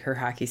to me like her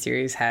hockey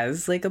series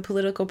has like a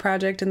political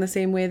project in the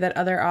same way that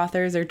other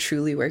authors are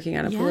truly working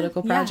on a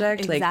political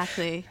project. Yeah,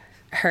 exactly.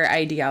 Like her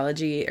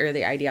ideology or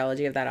the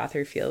ideology of that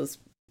author feels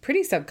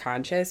pretty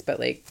subconscious, but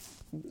like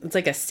it's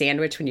like a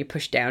sandwich when you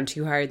push down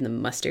too hard and the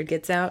mustard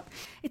gets out.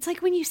 It's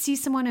like when you see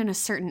someone in a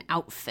certain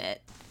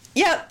outfit.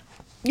 Yep.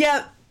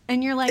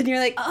 And you're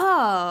like,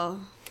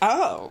 oh.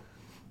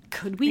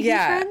 Could we be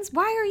friends?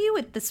 Why are you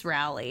at this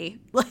rally?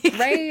 Like,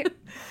 right?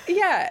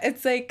 Yeah,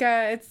 it's like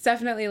it's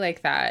definitely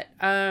like that.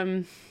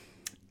 And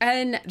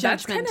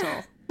that's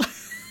judgmental.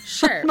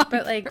 Sure,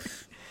 but like,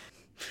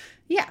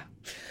 yeah.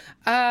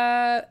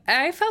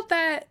 I felt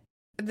that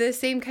the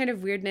same kind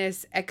of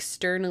weirdness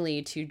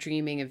externally to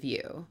Dreaming of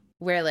You,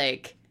 where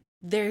like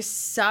there's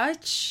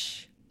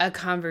such a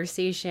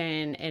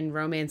conversation in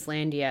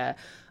Romancelandia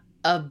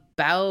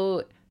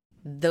about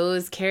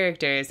those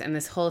characters and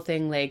this whole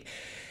thing, like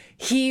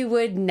he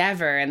would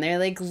never, and they're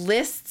like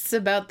lists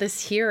about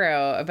this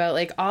hero, about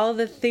like all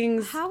the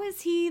things. How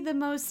is he the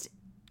most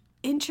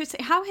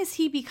interesting? How has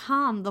he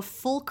become the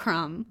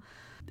fulcrum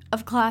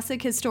of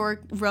classic historic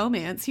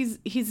romance?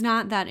 He's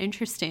not that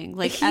interesting.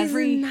 Like he's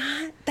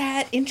not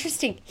that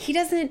interesting. He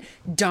doesn't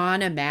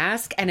don a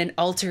mask and an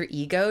alter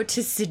ego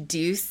to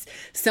seduce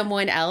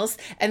someone else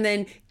and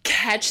then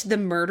catch the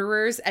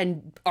murderers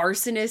and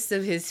arsonists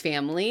of his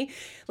family.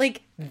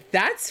 Like,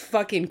 that's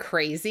fucking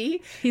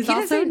crazy. He's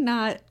also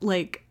not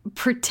like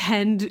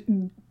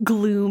pretend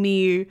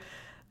gloomy,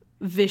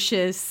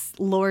 vicious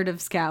Lord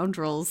of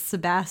Scoundrels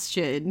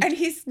Sebastian. And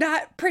he's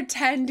not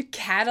pretend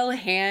cattle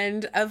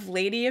hand of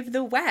Lady of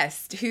the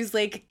West, who's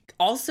like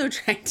also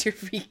trying to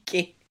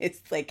regain his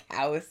like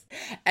house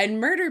and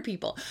murder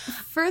people.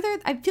 Further,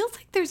 I feel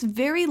like there's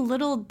very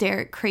little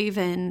Derek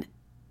Craven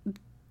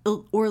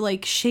or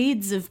like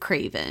shades of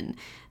Craven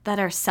that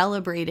are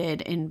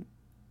celebrated in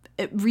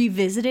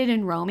revisited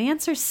in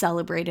romance or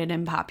celebrated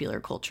in popular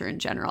culture in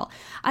general.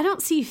 I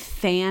don't see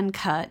fan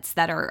cuts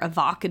that are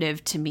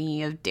evocative to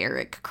me of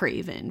Derek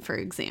Craven, for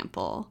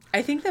example.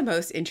 I think the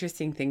most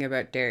interesting thing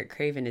about Derek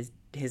Craven is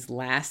his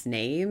last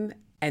name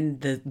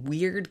and the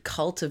weird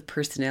cult of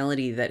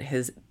personality that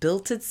has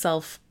built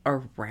itself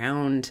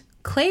around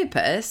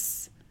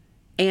Cleopas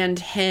and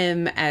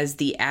him as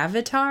the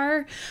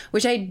avatar,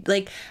 which I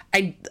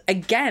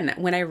again,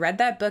 when I read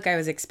that book, I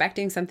was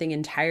expecting something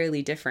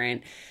entirely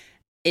different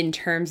in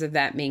terms of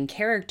that main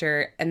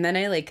character. And then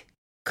I like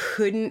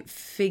couldn't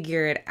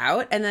figure it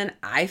out. And then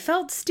I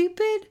felt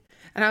stupid.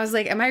 And I was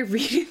like, am I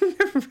reading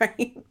the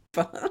right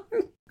book?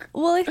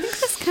 Well, I think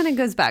this kind of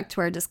goes back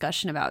to our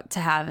discussion about to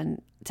have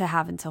and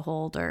to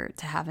hold, or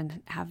to have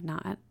and have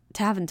not,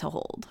 to have and to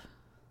hold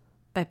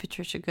by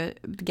Patricia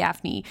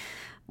Gaffney,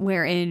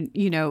 wherein,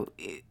 you know,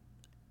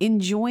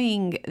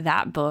 enjoying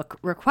that book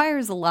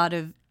requires a lot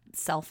of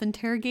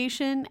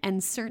self-interrogation,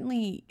 and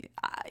certainly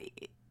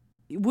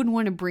you wouldn't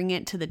want to bring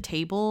it to the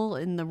table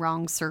in the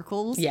wrong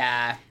circles.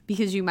 Yeah.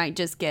 Because you might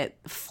just get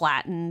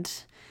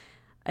flattened,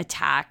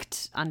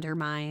 attacked,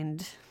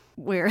 undermined.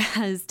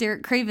 Whereas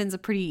Derek Craven's a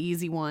pretty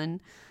easy one.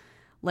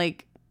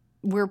 Like,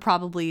 we're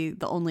probably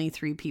the only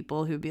three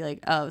people who'd be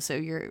like, oh, so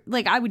you're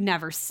like, I would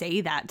never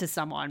say that to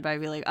someone, but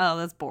I'd be like, oh,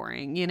 that's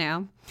boring, you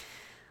know?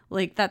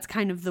 Like, that's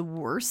kind of the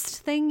worst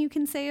thing you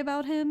can say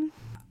about him.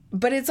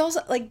 But it's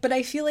also like, but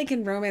I feel like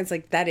in romance,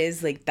 like that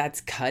is like,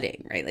 that's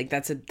cutting, right? Like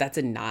that's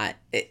a not,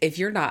 if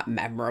you're not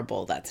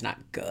memorable, that's not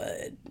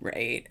good,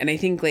 right? And I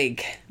think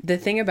like the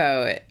thing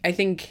about, I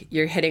think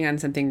you're hitting on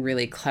something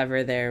really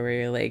clever there where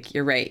you're like,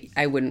 you're right.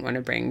 I wouldn't want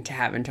to bring To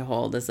Have and to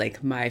Hold as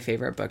like my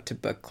favorite book to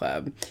book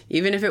club,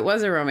 even if it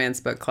was a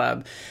romance book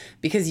club,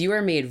 because you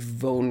are made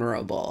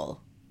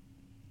vulnerable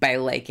by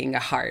liking a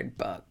hard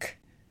book.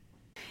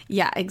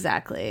 Yeah,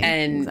 exactly.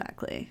 And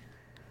exactly.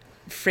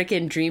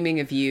 Frickin'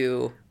 Dreaming of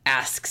You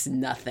asks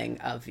nothing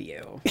of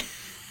you.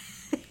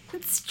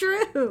 It's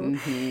true.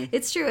 Mm-hmm.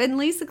 It's true. And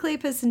Lisa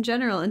Kleypas in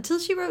general, until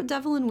she wrote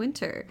Devil in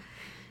Winter,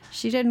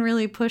 she didn't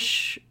really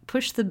push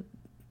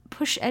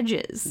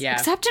edges. Yeah.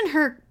 Except in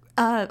her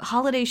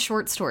holiday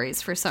short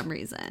stories for some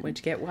reason.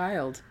 Which get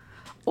wild.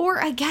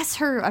 Or I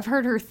guess I've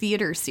heard her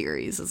theater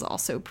series is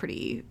also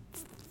pretty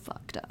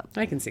fucked up.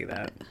 I can see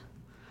that.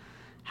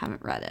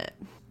 Haven't read it.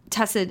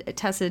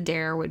 Tessa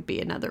Dare would be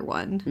another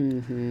one.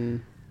 Mm-hmm.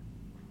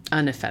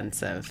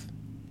 Unoffensive.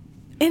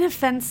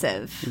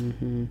 Inoffensive.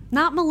 Mm-hmm.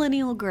 Not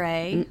millennial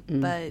gray,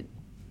 but...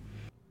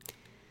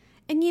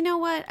 And you know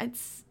what?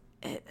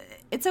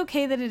 It's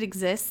okay that it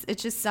exists. It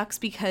just sucks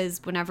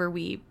because whenever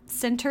we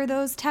center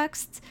those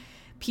texts,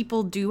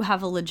 people do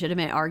have a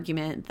legitimate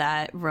argument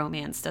that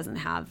romance doesn't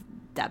have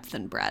depth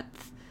and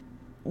breadth.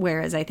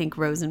 Whereas I think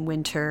Rose and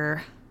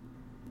Winter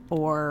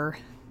or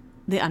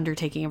The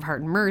Undertaking of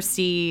Heart and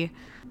Mercy,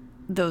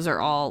 those are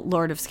all,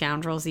 Lord of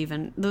Scoundrels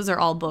even, those are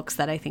all books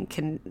that I think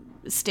can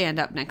stand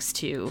up next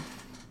to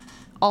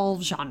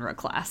all genre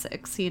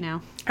classics, you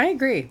know? I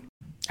agree.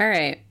 All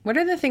right. What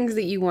are the things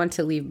that you want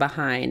to leave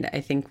behind?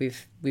 I think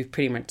we've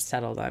pretty much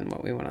settled on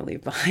what we want to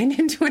leave behind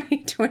in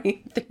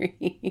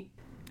 2023.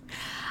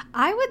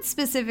 I would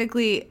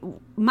specifically,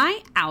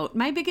 my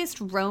biggest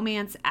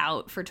romance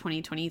out for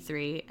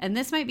 2023, and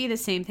this might be the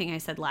same thing I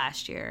said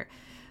last year,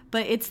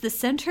 but it's the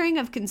centering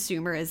of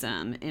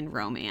consumerism in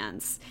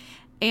romance.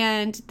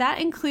 And that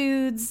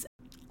includes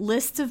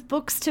lists of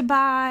books to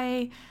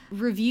buy,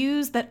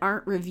 reviews that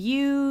aren't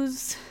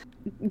reviews,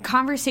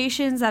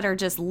 conversations that are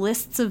just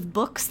lists of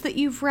books that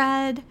you've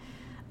read,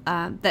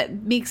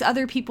 that makes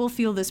other people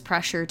feel this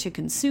pressure to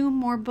consume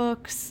more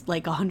books,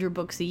 like 100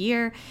 books a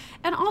year.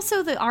 And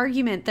also the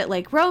argument that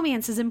like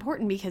romance is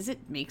important because it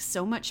makes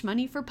so much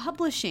money for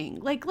publishing.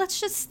 Like,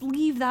 let's just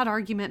leave that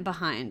argument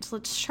behind.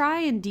 Let's try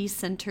and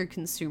decenter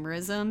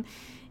consumerism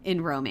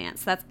in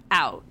romance. That's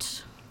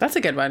out. That's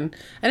a good one.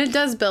 And it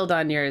does build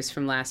on yours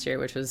from last year,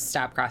 which was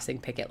stop crossing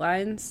picket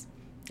lines.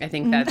 I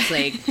think that's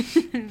like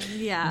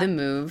the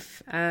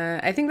move.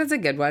 I think that's a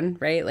good one,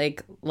 right?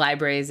 Like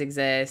libraries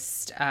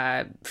exist,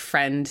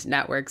 friend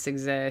networks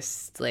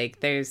exist. Like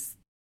there's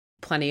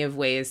plenty of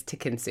ways to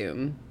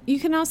consume. You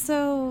can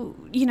also,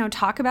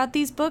 talk about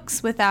these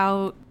books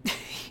without,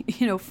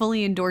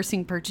 fully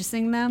endorsing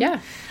purchasing them.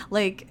 Yeah.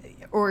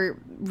 Or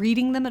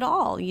reading them at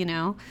all, You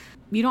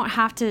don't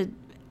have to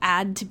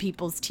add to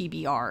people's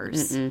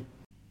TBRs. Mm-mm.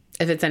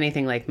 If it's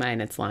anything like mine,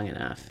 it's long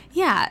enough.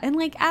 Yeah, and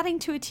like adding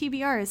to a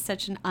TBR is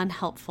such an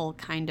unhelpful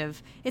kind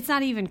of, it's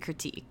not even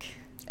critique.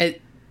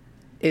 It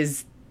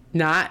is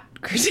not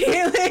critique.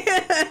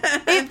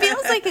 It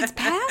feels like it's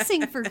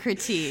passing for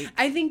critique.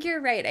 I think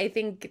you're right. I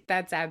think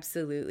that's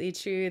absolutely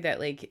true that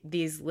like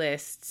these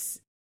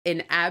lists,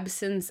 in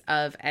absence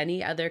of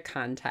any other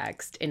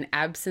context, in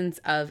absence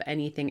of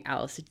anything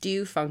else,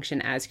 do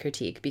function as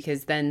critique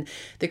because then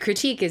the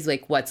critique is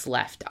like what's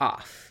left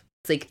off.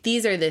 It's like,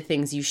 these are the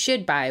things you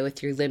should buy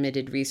with your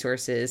limited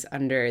resources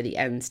under the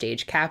end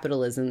stage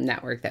capitalism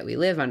network that we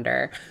live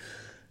under.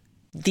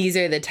 These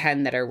are the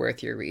 10 that are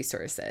worth your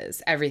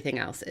resources. Everything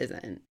else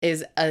isn't,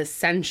 is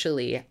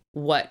essentially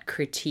what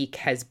critique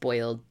has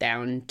boiled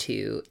down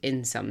to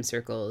in some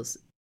circles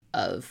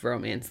of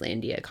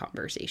Romancelandia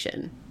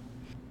conversation.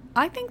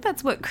 I think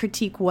that's what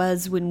critique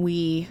was when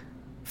we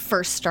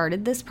first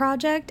started this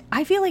project.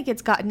 I feel like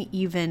it's gotten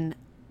even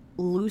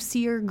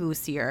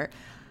loosier-goosier.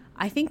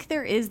 I think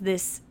there is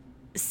this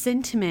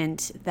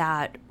sentiment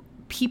that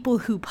people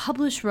who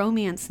publish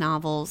romance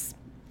novels,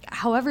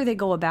 however they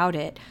go about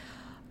it,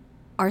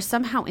 are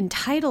somehow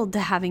entitled to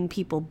having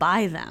people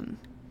buy them.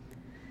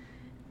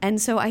 And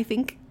so I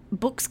think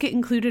books get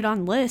included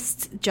on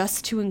lists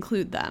just to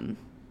include them.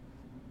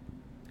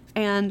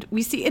 And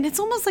we see, and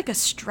it's almost like a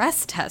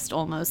stress test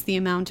almost, the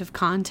amount of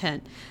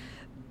content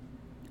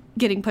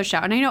getting pushed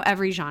out. And I know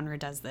every genre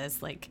does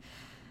this, like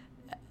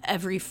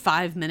every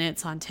 5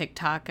 minutes on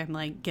TikTok, I'm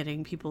like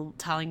getting people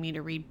telling me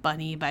to read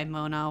Bunny by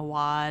Mona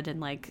Awad and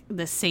like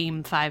the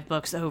same 5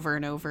 books over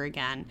and over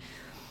again.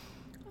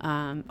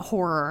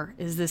 Horror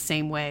is the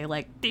same way.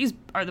 Like, these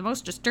are the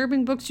most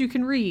disturbing books you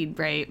can read,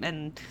 right?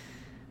 And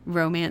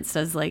romance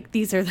does like,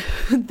 these are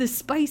the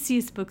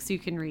spiciest books you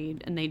can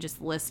read. And they just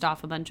list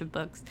off a bunch of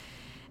books.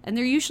 And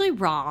they're usually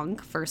wrong,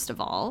 first of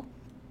all.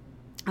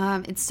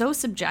 It's so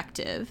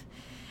subjective.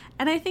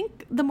 And I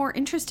think the more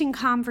interesting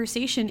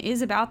conversation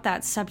is about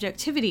that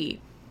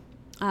subjectivity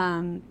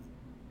and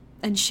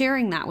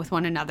sharing that with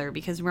one another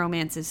because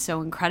romance is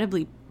so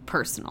incredibly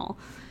personal.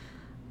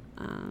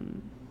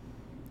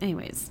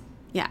 Anyways,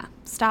 yeah,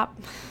 stop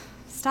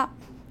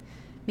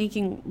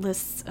making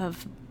lists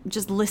of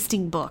just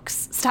listing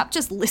books. Stop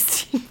just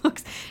listing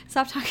books.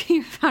 Stop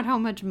talking about how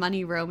much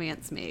money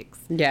romance makes.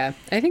 Yeah,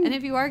 I think. And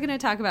if you are going to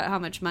talk about how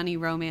much money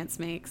romance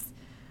makes,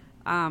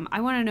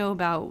 I want to know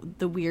about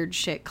the weird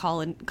shit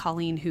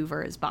Colleen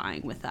Hoover is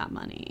buying with that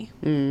money.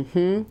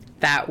 Mm-hmm.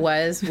 That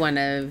was one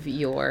of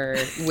your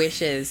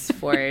wishes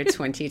for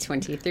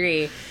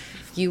 2023.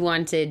 You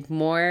wanted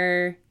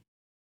more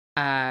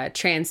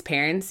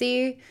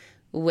transparency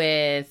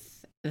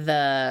with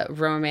the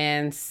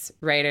romance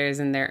writers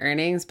and their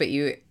earnings, but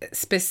you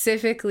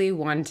specifically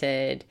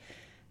wanted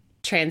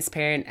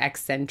transparent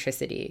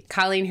eccentricity.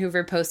 Colleen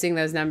Hoover posting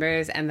those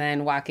numbers and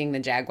then walking the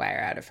Jaguar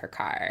out of her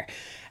car.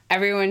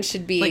 Everyone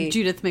should be... like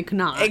Judith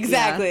McNaught.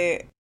 Exactly.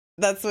 Yeah.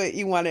 That's what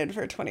you wanted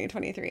for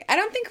 2023. I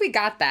don't think we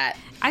got that.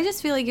 I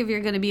just feel like if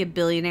you're going to be a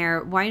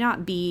billionaire, why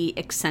not be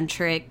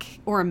eccentric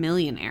or a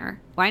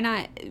millionaire? Why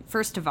not,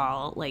 first of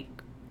all, like,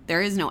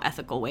 there is no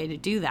ethical way to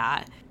do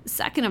that.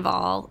 Second of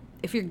all,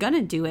 if you're going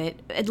to do it,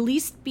 at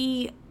least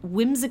be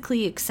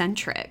whimsically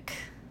eccentric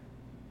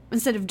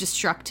instead of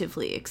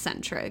destructively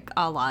eccentric,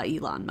 a la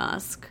Elon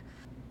Musk.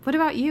 What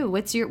about you?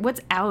 What's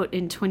out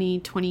in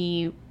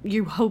 2020?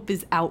 You hope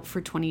is out for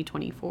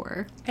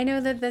 2024? I know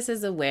that this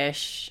is a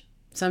wish,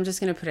 so I'm just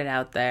going to put it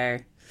out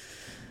there.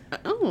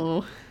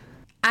 Oh.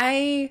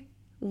 I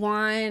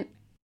want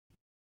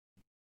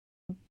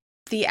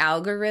the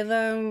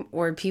algorithm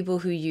or people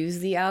who use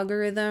the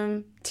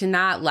algorithm to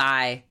not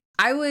lie.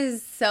 I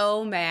was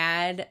so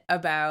mad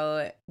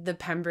about the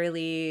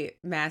Pemberley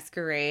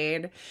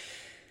masquerade.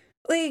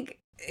 Like,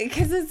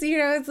 because it's, you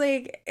know, it's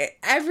like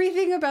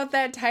everything about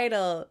that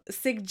title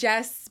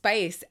suggests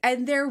spice,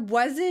 and there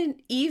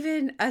wasn't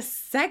even a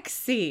sex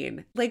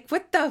scene. Like,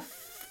 what the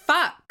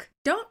fuck?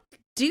 Don't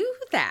do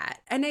that.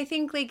 And I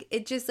think like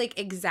it just like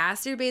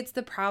exacerbates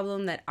the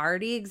problem that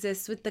already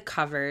exists with the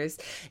covers.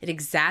 It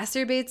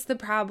exacerbates the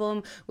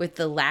problem with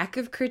the lack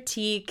of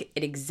critique.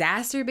 It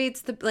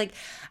exacerbates the like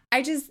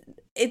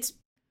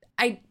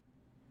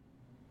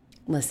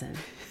listen.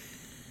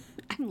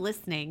 I'm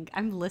listening.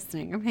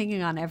 I'm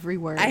hanging on every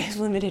word. I have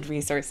limited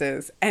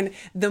resources. And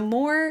the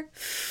more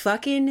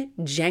fucking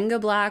Jenga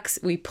blocks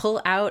we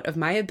pull out of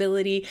my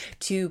ability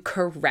to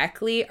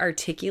correctly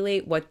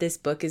articulate what this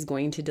book is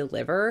going to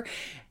deliver,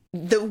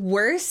 the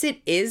worse it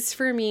is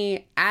for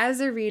me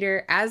as a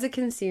reader, as a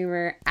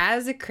consumer,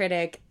 as a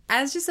critic,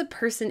 as just a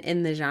person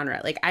in the genre.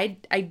 Like, I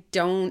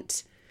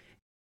don't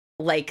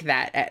like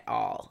that at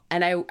all.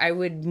 And I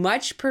would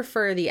much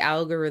prefer the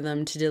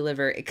algorithm to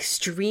deliver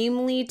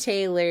extremely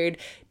tailored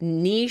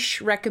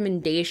niche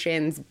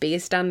recommendations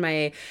based on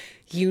my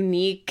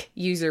unique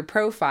user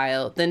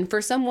profile than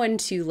for someone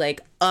to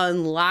like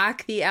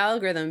unlock the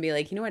algorithm and be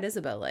like, you know what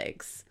Isabel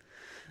likes?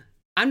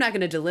 I'm not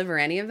going to deliver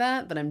any of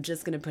that, but I'm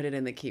just going to put it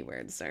in the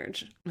keyword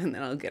search and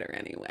then I'll get her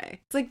anyway.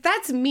 It's like,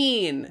 that's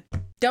mean.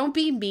 Don't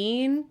be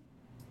mean.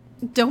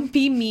 Don't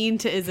be mean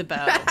to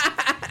Isabel.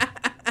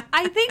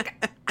 I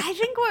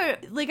think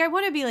what, like, I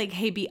want to be like,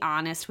 hey, be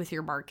honest with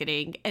your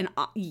marketing. And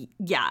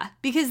yeah,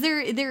 because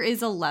there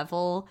is a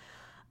level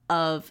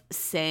of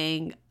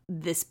saying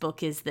this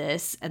book is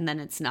this and then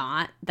it's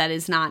not. That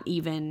is not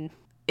even,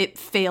 it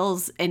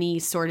fails any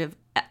sort of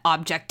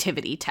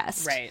objectivity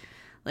test. Right.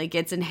 Like,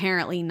 it's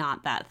inherently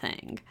not that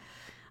thing.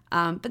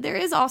 But there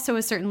is also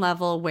a certain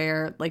level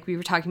where, like we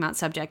were talking about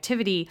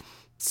subjectivity,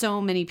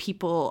 so many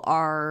people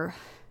are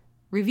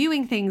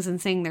reviewing things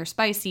and saying they're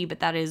spicy, but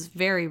that is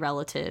very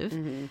relative.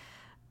 Mm-hmm.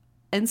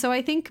 And so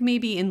I think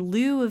maybe in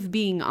lieu of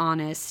being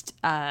honest,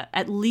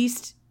 at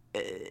least,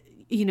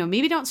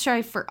 maybe don't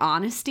strive for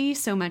honesty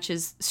so much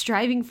as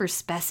striving for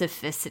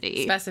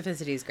specificity.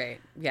 Specificity is great.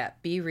 Yeah,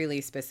 be really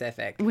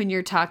specific. When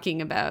you're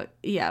talking about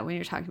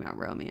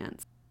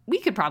romance. We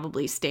could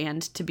probably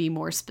stand to be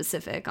more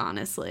specific,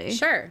 honestly.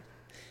 Sure.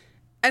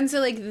 And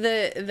so, like,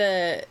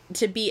 the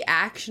to be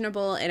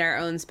actionable in our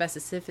own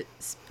specificity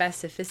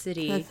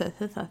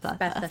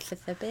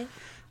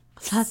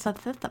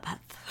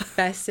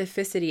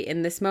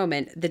in this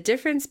moment, the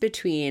difference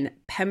between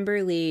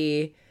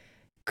Pemberley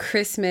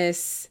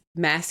Christmas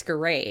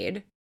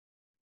Masquerade,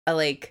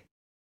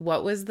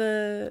 what was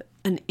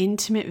an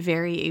intimate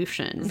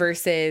variation,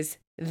 versus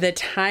the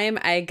time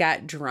I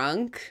got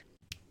drunk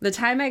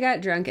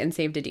and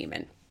saved a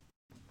demon.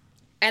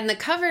 And the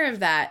cover of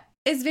that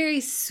is very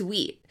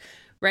sweet,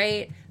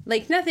 right?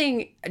 Like,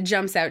 nothing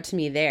jumps out to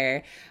me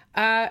there.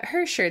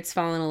 Her shirt's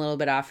fallen a little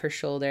bit off her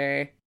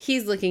shoulder.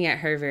 He's looking at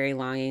her very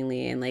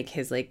longingly in, like,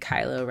 his, like,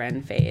 Kylo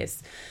Ren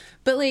face.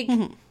 But, like,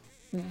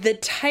 the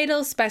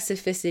title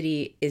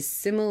specificity is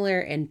similar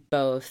in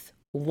both.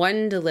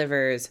 One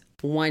delivers,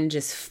 one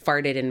just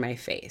farted in my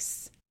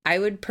face. I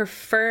would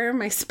prefer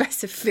my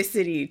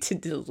specificity to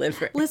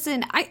deliver.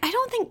 Listen, I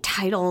don't think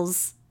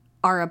titles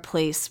are a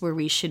place where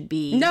we should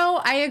be.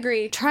 No, I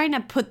agree. Trying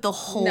to put the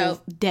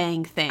whole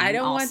dang thing. I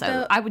don't also.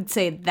 want I would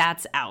say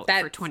that's out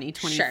for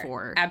 2024.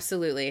 Sure,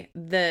 absolutely.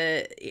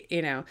 The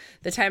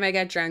time I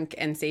got drunk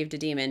and saved a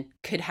demon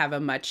could have a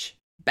much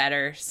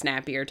better,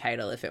 snappier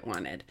title if it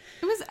wanted.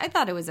 I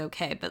thought it was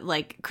okay, but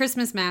like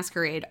Christmas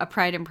Masquerade, a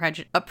Pride and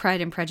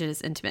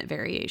Prejudice intimate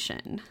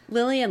variation.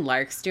 Lillian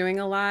Lark's doing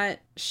a lot.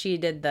 She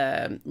did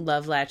the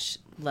Laugh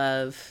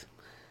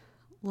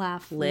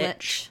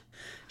Lich.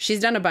 She's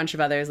done a bunch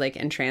of others, like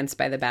Entranced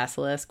by the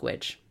Basilisk,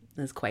 which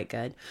is quite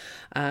good.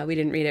 We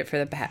didn't read it for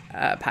the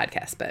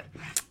podcast, but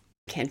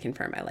can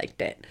confirm I liked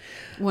it.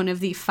 One of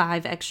the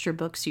 5 extra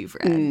books you've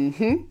read.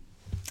 Mm-hmm.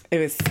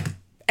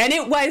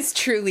 It was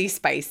truly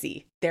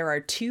spicy. There are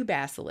 2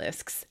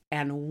 basilisks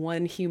and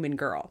 1 human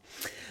girl.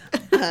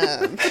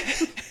 I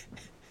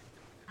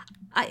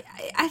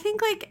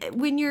think, like,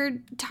 when you're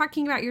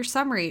talking about your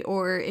summary,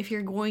 or if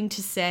you're going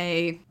to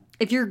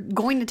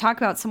talk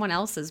about someone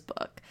else's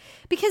book,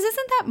 because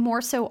isn't that more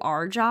so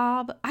our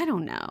job? I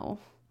don't know.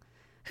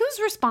 Who's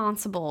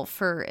responsible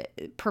for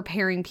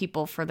preparing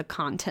people for the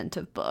content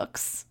of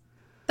books?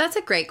 That's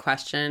a great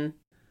question.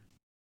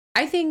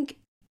 I think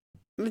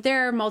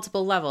there are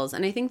multiple levels.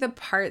 And I think the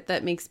part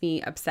that makes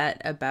me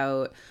upset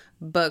about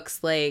books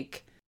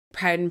like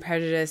Pride and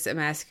Prejudice, A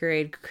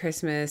Masquerade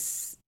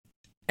Christmas,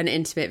 An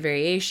Intimate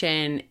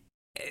Variation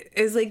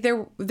is like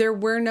there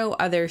were no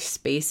other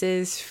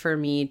spaces for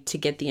me to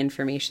get the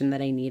information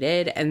that I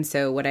needed. And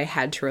so what I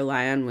had to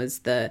rely on was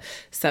the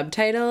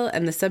subtitle,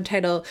 and the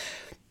subtitle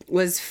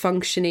was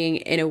functioning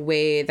in a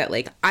way that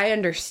like I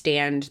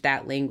understand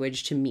that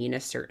language to mean a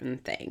certain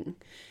thing.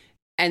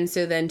 And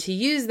so then to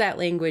use that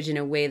language in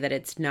a way that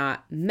it's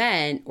not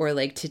meant, or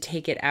like to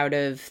take it out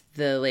of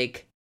the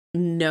like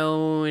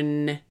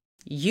known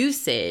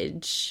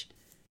usage,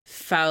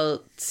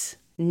 felt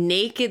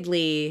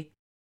nakedly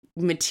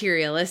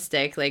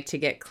materialistic, like to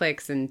get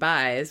clicks and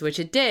buys, which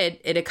it did.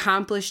 It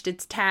accomplished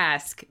its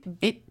task.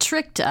 It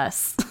tricked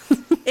us.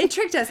 It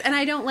tricked us, and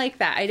I don't like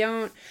that. I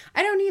don't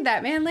need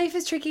that, man. Life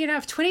is tricky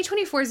enough.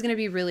 2024 is going to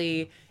be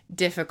really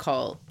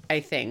difficult, I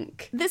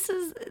think. This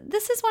is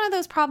one of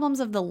those problems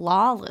of the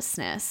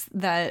lawlessness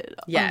that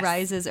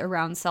arises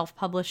around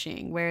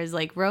self-publishing, whereas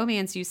like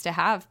romance used to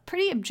have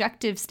pretty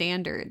objective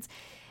standards,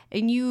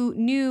 and you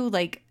knew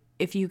like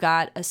if you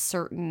got a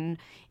certain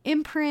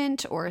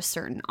imprint or a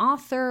certain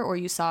author or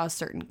you saw a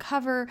certain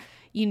cover,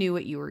 you knew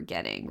what you were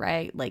getting,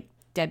 right? Like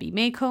Debbie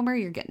Maycomer,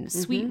 you're getting a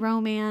sweet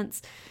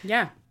romance.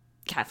 Yeah.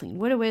 Kathleen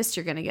Woodiwiss,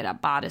 you're going to get a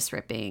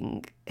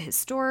bodice-ripping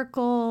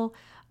historical.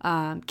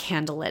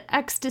 Candlelit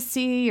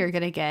Ecstasy, you're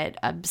going to get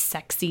a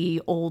sexy,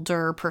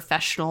 older,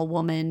 professional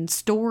woman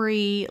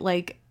story.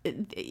 Like,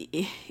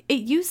 it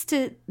used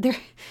to,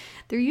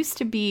 there used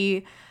to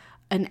be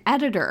an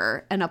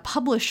editor and a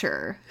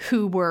publisher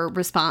who were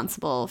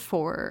responsible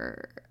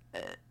for,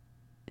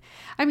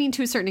 I mean,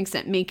 to a certain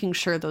extent, making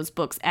sure those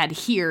books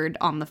adhered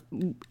on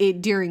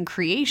during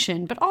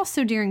creation, but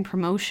also during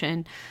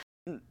promotion,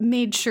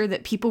 made sure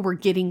that people were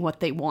getting what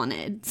they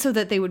wanted so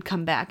that they would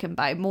come back and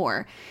buy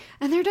more.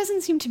 And there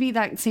doesn't seem to be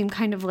that same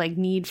kind of like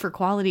need for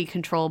quality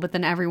control, but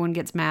then everyone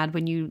gets mad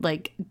when you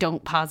like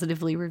don't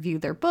positively review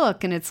their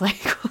book. And it's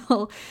like,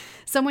 well,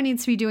 someone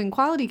needs to be doing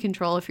quality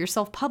control. If you're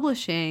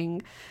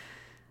self-publishing,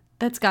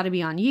 that's got to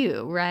be on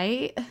you,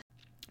 right?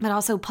 But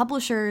also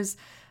publishers,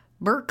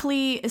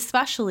 Berkeley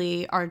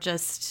especially, are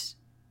just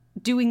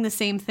doing the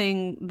same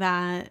thing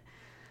that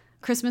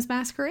Christmas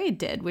Masquerade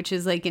did, which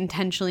is like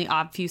intentionally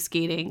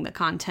obfuscating the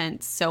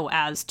content so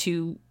as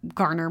to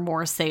garner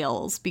more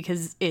sales,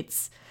 because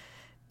it's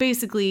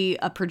basically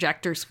a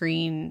projector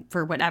screen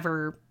for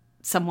whatever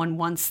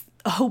someone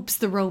hopes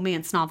the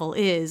romance novel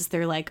is.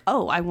 They're like,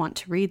 oh, I want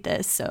to read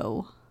this,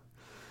 so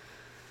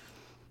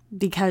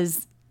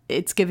because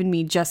it's given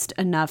me just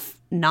enough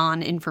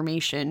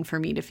non-information for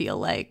me to feel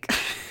like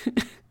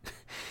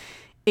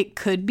it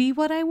could be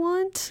what I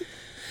want.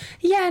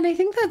 Yeah, and I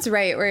think that's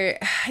right. Where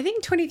I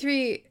think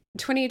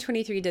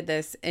 2023 did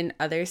this in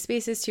other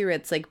spaces too, where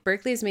it's like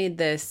Berkeley's made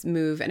this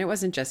move, and it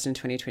wasn't just in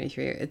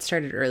 2023. It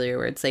started earlier,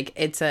 where it's like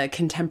it's a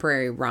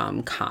contemporary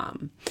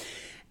rom-com.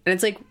 And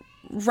it's like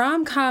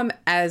rom-com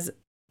as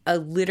a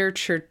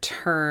literature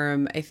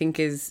term, I think,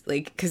 is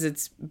like, because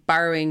it's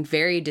borrowing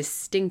very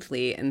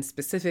distinctly and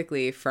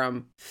specifically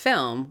from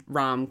film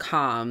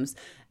rom-coms,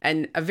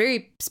 and a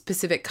very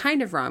specific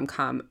kind of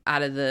rom-com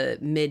out of the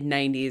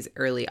mid-90s,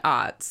 early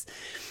aughts.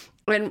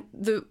 And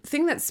the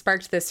thing that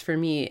sparked this for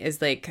me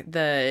is like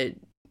the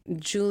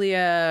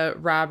Julia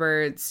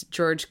Roberts,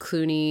 George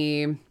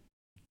Clooney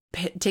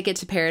Ticket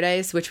to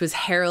Paradise, which was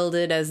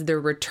heralded as the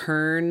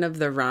return of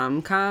the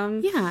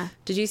rom-com. Yeah.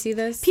 Did you see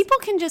this? People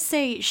can just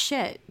say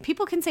shit.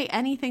 People can say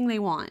anything they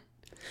want.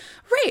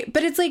 Right.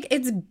 But it's like,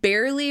 it's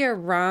barely a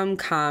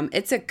rom-com.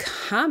 It's a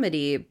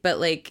comedy, but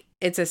like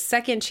it's a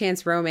second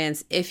chance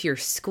romance if you're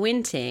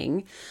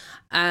squinting.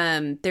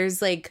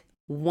 There's like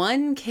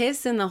one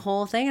kiss in the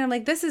whole thing. And I'm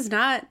like, this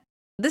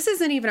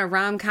isn't even a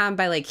rom-com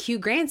by like Hugh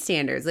Grant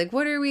standards. Like,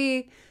 what are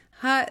we,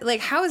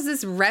 how is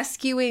this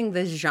rescuing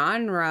the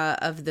genre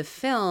of the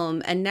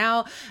film? And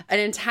now an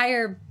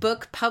entire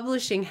book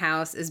publishing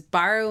house is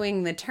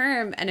borrowing the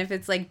term. And if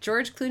it's like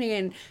George Clooney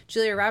and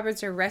Julia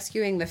Roberts are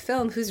rescuing the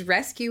film, who's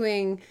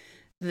rescuing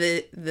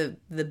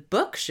the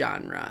book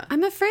genre?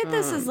 I'm afraid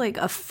this is like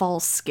a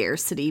false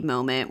scarcity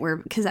moment, where,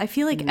 because I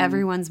feel like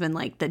everyone's been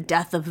like the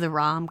death of the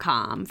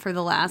rom-com for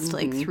the last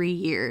like 3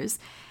 years.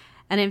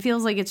 And it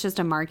feels like it's just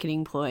a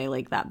marketing ploy.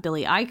 Like that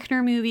Billy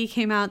Eichner movie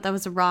came out that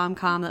was a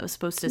rom-com that was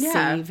supposed to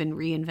save and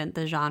reinvent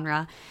the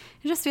genre.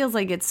 It just feels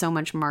like it's so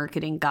much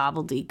marketing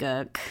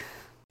gobbledygook.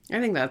 I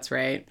think that's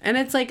right. And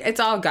it's like, it's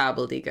all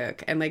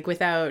gobbledygook. And like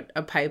without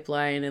a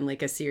pipeline and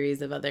like a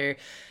series of other,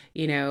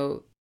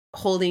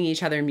 holding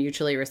each other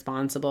mutually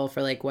responsible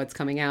for like what's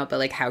coming out. But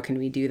like, how can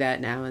we do that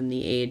now in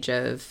the age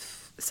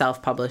of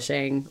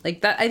self-publishing?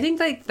 Like that, I think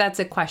like that's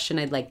a question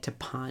I'd like to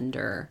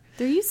ponder.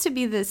 There used to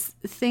be this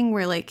thing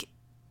where like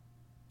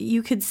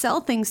you could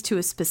sell things to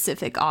a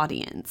specific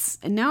audience,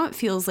 and now it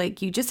feels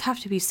like you just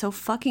have to be so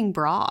fucking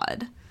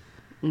broad.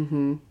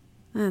 Mm-hmm.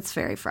 That's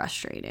very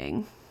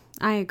frustrating.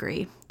 I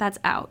agree. That's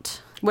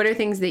out. What are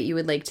things that you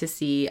would like to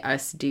see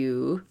us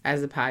do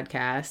as a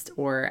podcast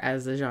or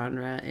as a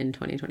genre in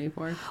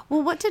 2024?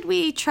 Well, what did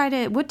we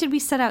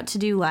set out to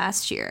do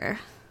last year?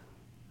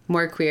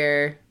 More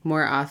queer,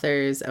 more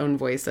authors, own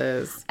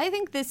voices. I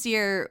think this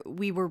year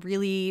we were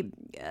really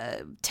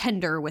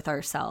tender with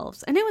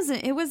ourselves. And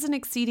it was an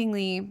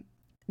exceedingly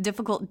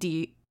difficult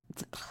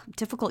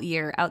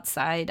year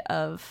outside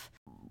of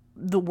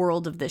the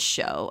world of this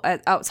show,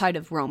 outside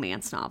of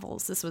romance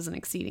novels. This was an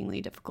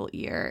exceedingly difficult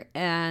year.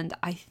 And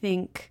I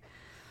think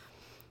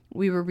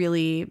we were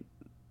really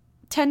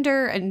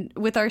tender and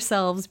with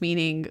ourselves,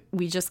 meaning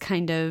we just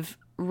kind of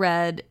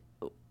read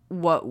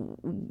what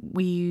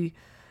we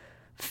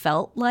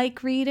felt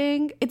like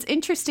reading. It's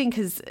interesting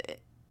because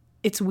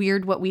it's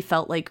weird what we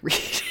felt like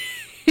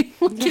reading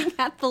looking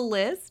at the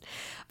list.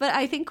 But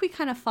I think we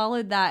kind of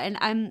followed that.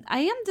 And I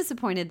am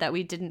disappointed that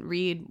we didn't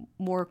read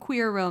more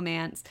queer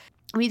romance.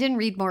 We didn't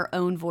read more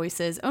own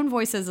voices. Own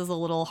voices is a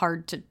little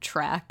hard to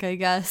track, I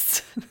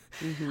guess.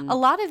 Mm-hmm. A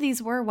lot of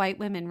these were white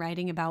women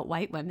writing about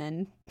white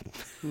women.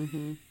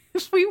 Mm-hmm.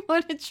 We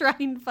want to try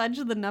and fudge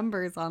the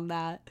numbers on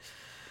that.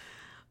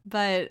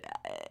 But,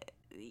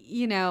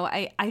 you know,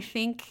 I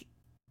think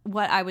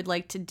what I would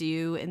like to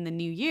do in the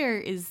new year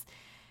is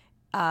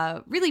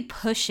really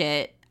push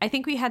it. I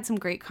think we had some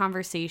great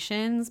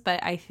conversations,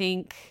 but I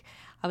think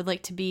I would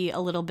like to be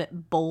a little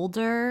bit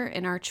bolder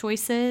in our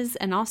choices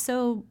and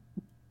also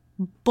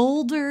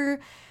bolder,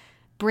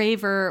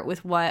 braver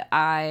with what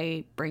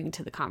I bring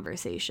to the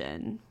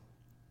conversation.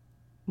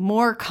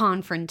 More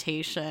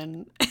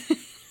confrontation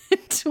in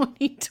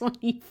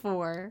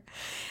 2024.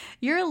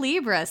 You're a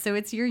Libra, so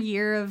it's your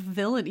year of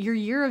villain. Your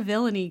year of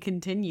villainy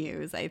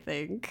continues, I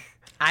think.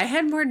 I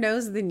had more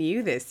no's than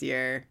you this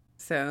year,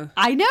 so.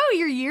 I know,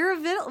 your year of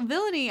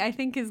villainy, I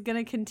think, is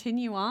going to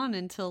continue on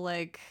until,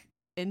 like,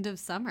 end of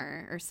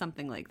summer or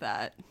something like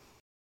that.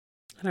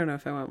 I don't know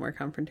if I want more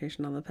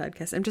confrontation on the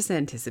podcast. I'm just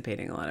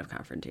anticipating a lot of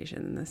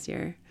confrontation this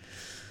year.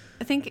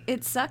 I think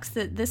it sucks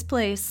that this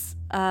place,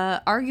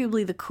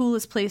 arguably the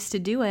coolest place to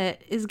do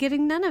it, is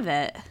getting none of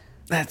it.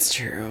 That's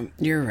true.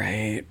 You're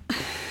right.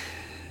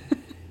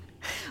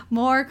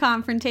 More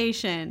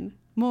confrontation.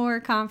 More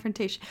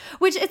confrontation.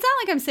 Which, it's not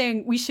like I'm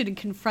saying we shouldn't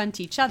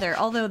confront each other,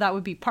 although that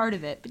would be part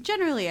of it. But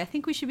generally, I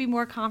think we should be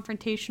more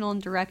confrontational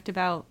and direct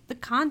about the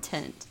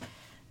content.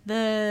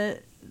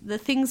 The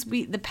things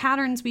the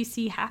patterns we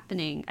see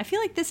happening. I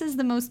feel like this is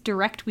the most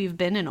direct we've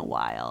been in a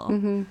while.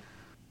 Mm-hmm.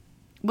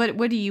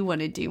 What do you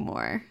want to do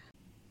more?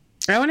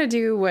 I want to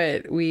do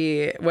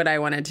what I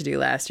wanted to do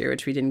last year,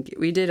 which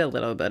we did a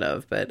little bit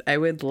of, but I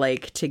would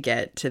like to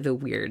get to the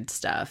weird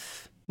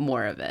stuff,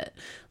 more of it.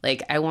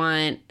 Like, I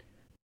want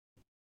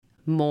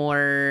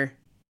more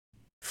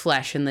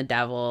Flesh and the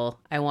Devil.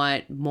 I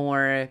want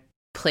more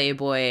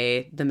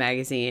Playboy, the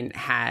magazine,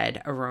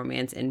 had a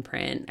romance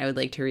imprint. I would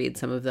like to read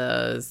some of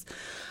those.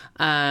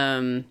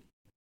 I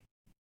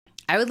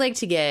would like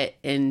to get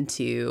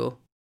into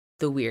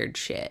the weird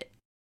shit.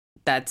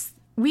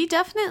 We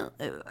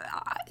definitely,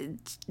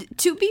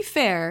 to be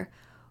fair,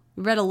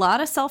 we read a lot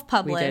of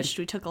self-published.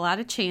 We took a lot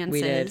of chances.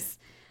 We did.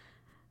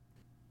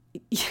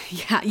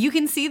 Yeah, you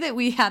can see that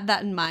we had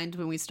that in mind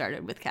when we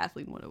started with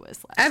Kathleen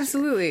Woodowis last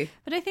Absolutely. year.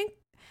 But I think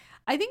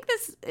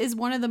this is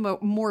one of the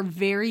more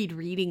varied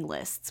reading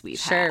lists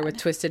we've had. Sure, with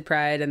Twisted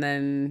Pride, and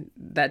then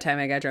That Time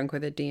I Got Drunk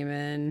with a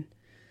Demon.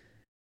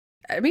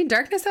 I mean,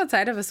 Darkness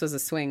Outside of Us was a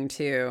swing,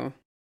 too.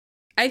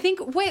 I think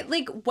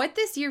what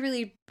this year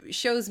really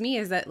shows me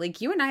is that, like,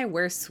 you and I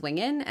were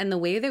swinging, and the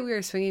way that we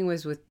were swinging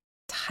was with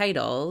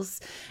titles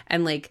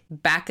and, like,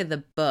 back of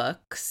the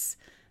books.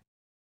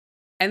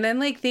 And then,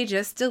 like, they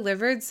just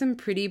delivered some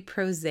pretty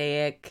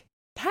prosaic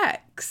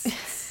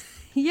texts.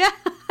 Yeah,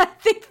 I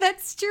think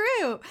that's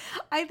true.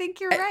 I think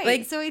you're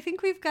right. So I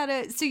think we've got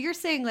to... So you're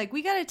saying, like,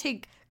 we got to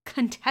take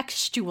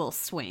contextual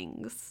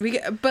swings.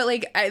 But,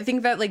 like, I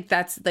think that, like,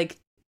 that's, like...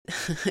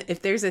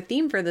 if there's a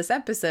theme for this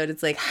episode,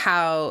 it's like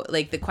how,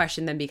 like, the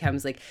question then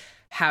becomes, like,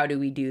 how do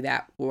we do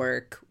that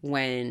work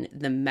when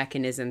the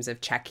mechanisms of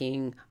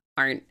checking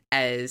aren't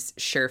as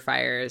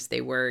surefire as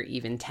they were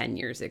even 10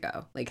 years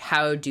ago? Like,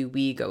 how do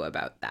we go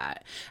about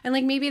that? And,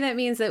 like, maybe that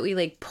means that we,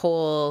 like,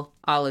 poll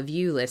all of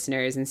you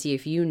listeners and see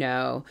if you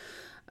know,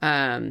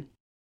 and,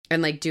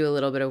 like, do a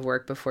little bit of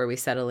work before we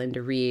settle in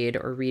to read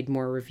or read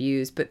more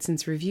reviews. But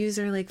since reviews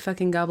are, like,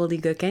 fucking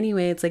gobbledygook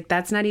anyway, it's like,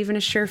 that's not even a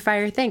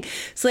surefire thing.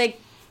 It's like,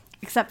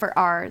 except for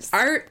ours.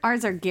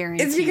 Ours are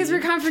guaranteed. It's because we're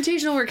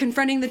confrontational. We're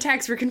confronting the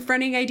text. We're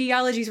confronting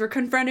ideologies. We're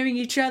confronting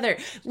each other.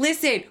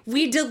 Listen,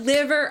 we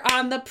deliver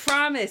on the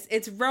promise.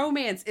 It's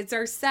romance. It's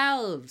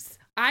ourselves.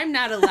 I'm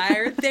not a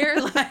liar. They're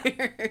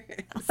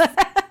liars.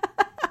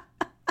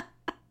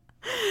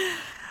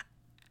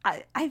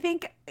 I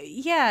think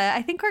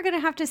we're going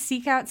to have to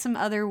seek out some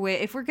other way.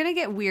 If we're going to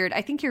get weird,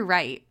 I think you're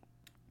right.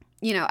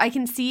 You know, I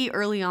can see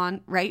early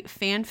on, right?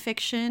 Fan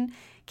fiction,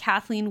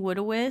 Kathleen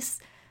Woodowis,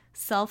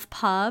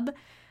 self-pub,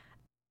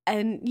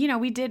 and you know,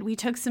 we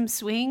took some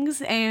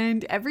swings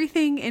and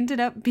everything ended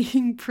up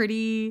being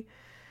pretty,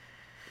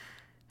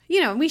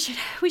 we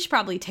should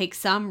probably take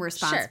some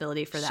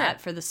responsibility for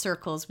that, for the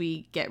circles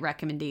we get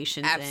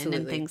recommendations in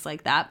and things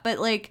like that. But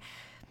like,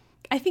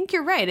 I think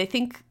you're right. I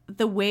think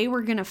the way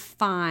we're going to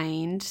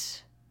find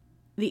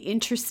the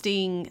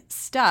interesting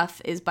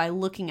stuff is by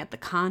looking at the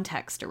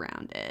context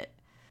around it.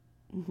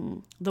 Mm-hmm.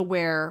 The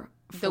where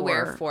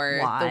for,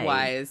 why. The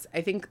whys.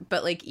 I think,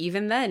 but like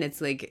even then,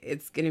 it's like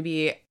it's going to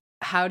be,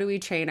 how do we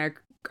train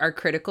our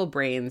critical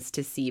brains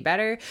to see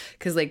better?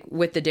 Because like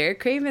with the Derek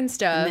Craven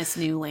stuff, in this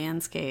new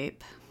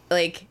landscape,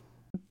 like,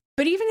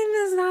 but even in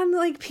this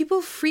like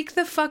people freak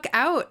the fuck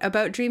out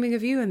about Dreaming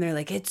of You, and they're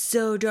like, it's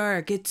so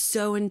dark, it's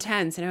so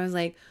intense, and I was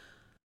like,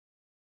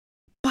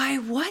 by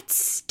what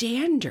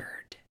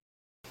standard?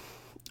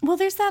 Well,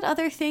 there's that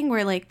other thing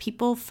where like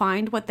people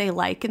find what they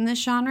like in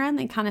this genre and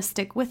they kind of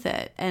stick with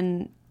it.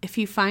 And if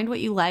you find what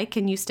you like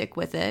and you stick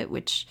with it,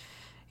 which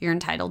you're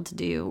entitled to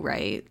do,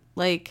 right?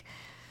 Like,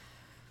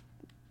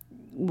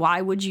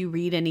 why would you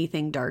read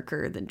anything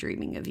darker than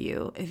Dreaming of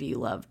You if you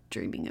love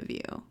Dreaming of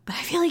You? But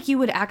I feel like you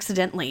would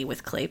accidentally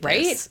with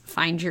Kleypas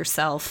find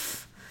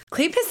yourself.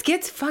 Kleypas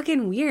gets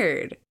fucking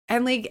weird.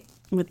 And like,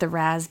 with the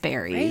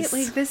raspberries.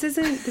 Right? Like, this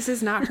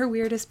is not her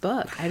weirdest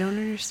book. I don't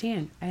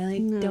understand. I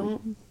like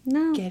don't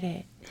get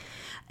it.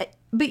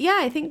 But yeah,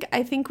 I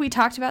think we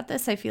talked about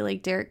this. I feel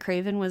like Derek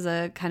Craven was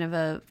a kind of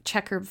a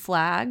checkered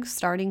flag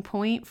starting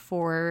point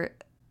for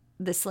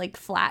this like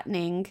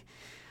flattening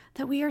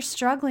that we are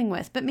struggling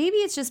with. But maybe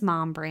it's just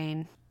mom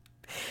brain.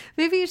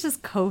 Maybe it's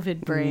just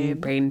COVID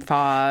brain. Brain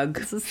fog.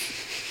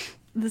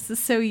 This is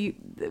so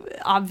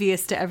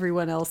obvious to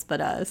everyone else but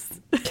us.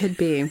 Could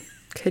be.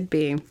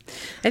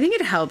 I think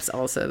it helps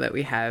also that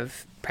we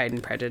have Pride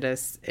and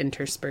Prejudice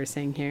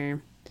interspersing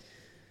here.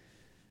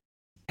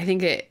 I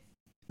think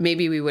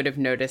maybe we would have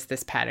noticed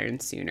this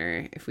pattern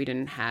sooner if we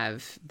didn't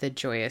have the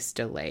joyous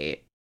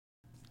delight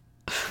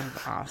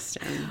of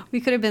Austen. We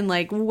could have been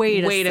like,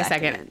 wait a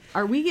second.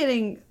 Are we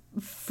getting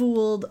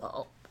fooled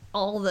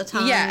all the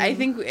time? Yeah, I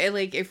think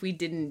like if we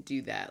didn't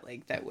do that,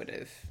 like that would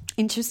have.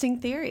 Interesting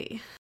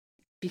theory.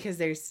 Because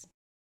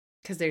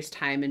there's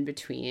time in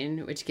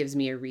between, which gives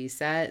me a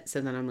reset.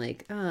 So then I'm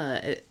like,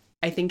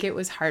 I think it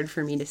was hard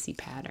for me to see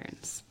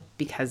patterns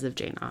because of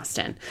Jane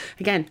Austen.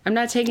 Again, I'm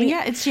not taking...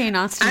 Yeah, it's Jane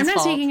Austen's I'm not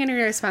fault. taking any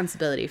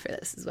responsibility for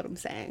this, is what I'm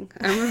saying.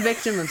 I'm a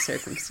victim of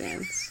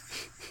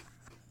circumstance.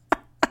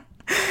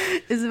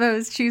 Isabel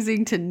was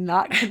choosing to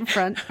not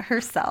confront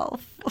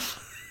herself.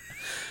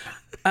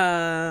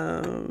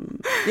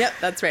 Yep,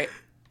 that's right.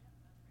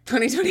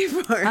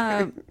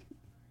 2024.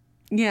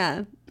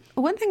 Yeah.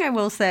 One thing I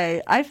will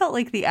say, I felt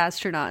like The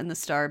Astronaut and the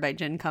Star by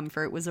Jen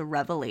Comfort was a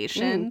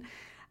revelation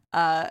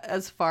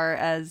as far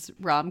as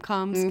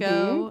rom-coms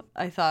go.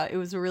 I thought it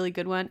was a really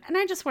good one. And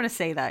I just want to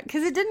say that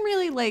because it didn't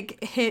really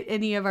like hit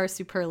any of our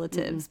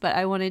superlatives, but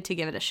I wanted to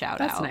give it a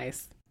shout out. That's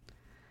nice.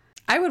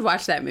 I would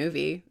watch that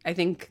movie. I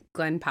think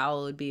Glenn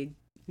Powell would be...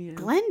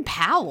 Glenn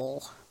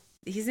Powell?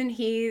 He's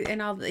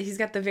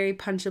got the very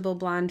punchable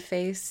blonde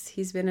face.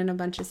 He's been in a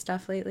bunch of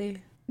stuff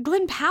lately.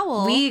 Glenn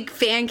Powell. We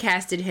fan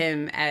casted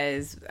him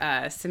as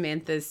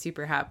Samantha's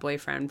super hot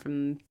boyfriend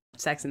from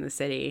Sex and the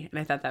City, and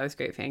I thought that was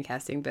great fan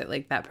casting. But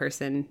like that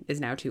person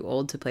is now too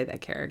old to play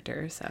that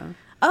character. So.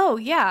 Oh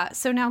yeah,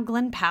 so now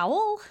Glenn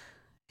Powell,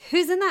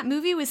 who's in that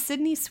movie with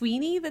Sydney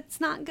Sweeney, that's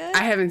not good.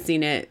 I haven't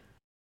seen it,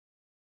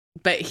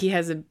 but he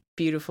has a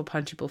beautiful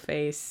punchable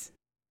face.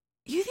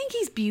 You think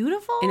he's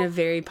beautiful? In a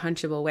very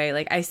punchable way.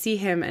 Like I see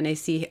him and I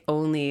see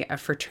only a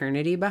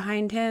fraternity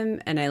behind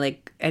him,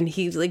 and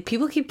he's like,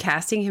 people keep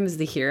casting him as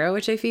the hero,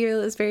 which I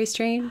feel is very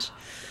strange.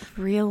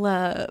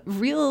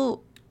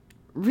 Real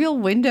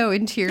window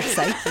into your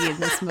psyche in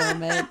this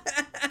moment.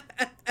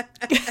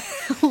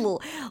 A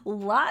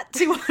lot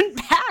to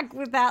unpack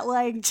with that,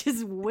 like,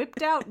 just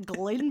whipped out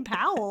Glenn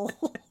Powell.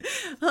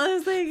 I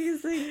was like,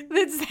 he's like...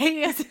 That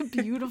he has a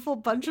beautiful,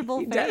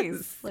 punchable face.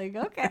 Does. Like,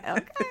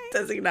 okay.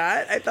 Does he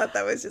not? I thought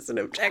that was just an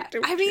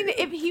objective. I mean,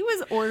 if he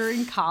was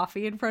ordering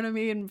coffee in front of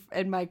me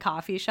in my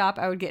coffee shop,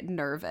 I would get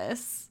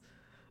nervous.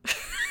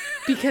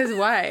 Because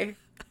why?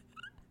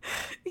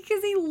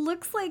 Because he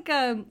looks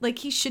like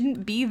he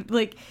shouldn't be,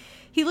 like...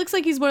 He looks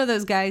like he's one of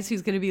those guys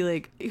who's going to be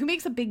like, who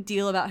makes a big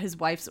deal about his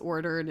wife's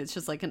order and it's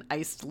just like an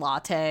iced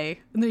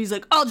latte. And then he's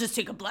like, I'll just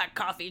take a black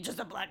coffee, just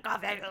a black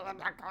coffee.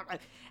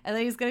 And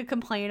then he's going to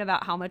complain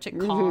about how much it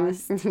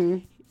costs.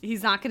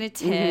 He's not going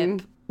to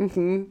tip.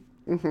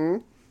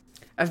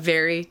 A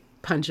very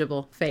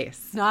punchable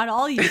face. Not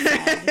all you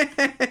said.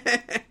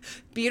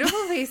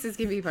 Beautiful faces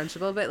can be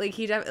punchable, but like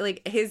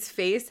his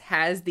face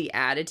has the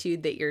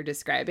attitude that you're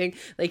describing.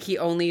 Like he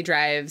only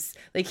drives,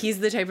 like he's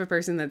the type of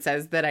person that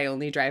says that I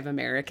only drive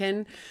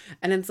American,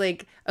 and it's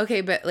like,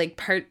 okay, but like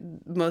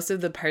most of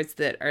the parts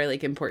that are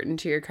like important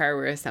to your car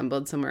were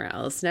assembled somewhere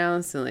else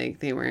now, so like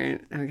they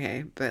weren't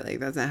okay. But like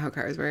that's not how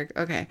cars work.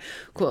 Okay,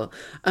 cool.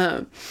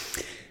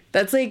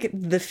 That's like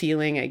the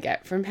feeling I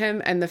get from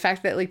him. And the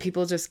fact that like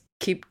people just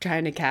keep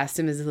trying to cast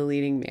him as the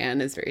leading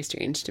man is very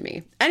strange to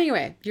me.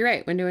 Anyway, you're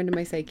right. Window into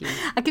my psyche.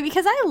 Okay,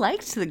 because I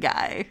liked the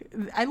guy.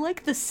 I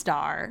like the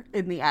star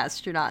in The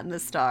Astronaut and the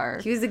Star.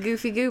 He was a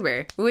goofy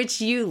goober,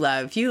 which you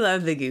love. You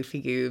love the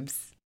goofy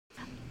goobs.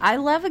 I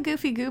love a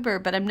goofy goober,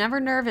 but I'm never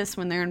nervous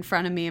when they're in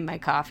front of me in my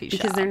coffee shop.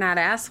 Because they're not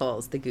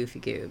assholes, the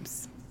goofy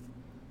goobs.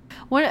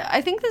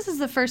 I think this is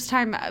the first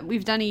time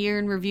we've done a year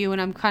in review,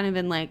 and I'm kind of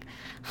been like,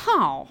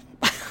 oh,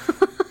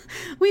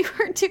 we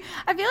weren't too.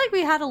 I feel like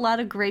we had a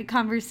lot of great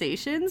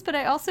conversations, but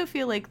I also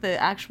feel like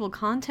the actual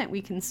content we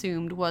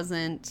consumed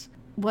wasn't.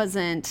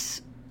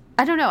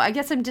 I don't know. I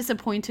guess I'm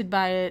disappointed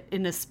by it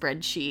in a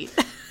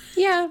spreadsheet.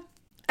 Yeah,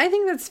 I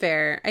think that's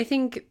fair. I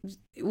think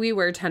we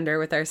were tender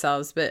with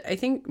ourselves, but I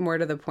think more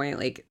to the point,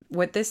 like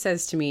what this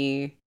says to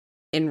me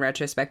in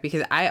retrospect,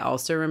 because I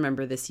also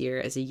remember this year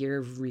as a year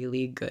of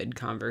really good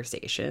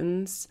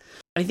conversations.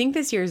 I think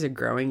this year is a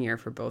growing year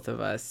for both of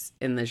us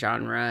in the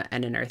genre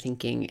and in our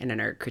thinking and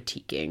in our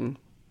critiquing.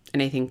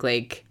 And I think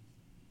like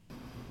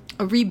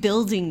a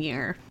rebuilding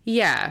year.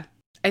 Yeah,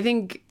 I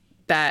think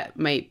that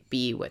might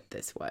be what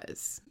this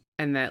was.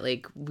 And that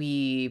like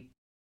we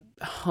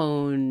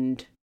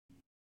honed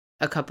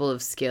a couple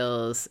of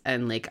skills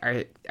and like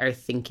our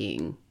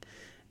thinking.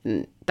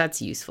 And that's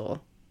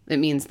useful. It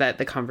means that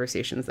the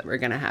conversations that we're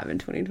going to have in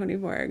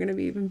 2024 are going to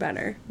be even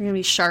better. We're going to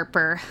be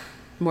sharper.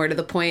 More to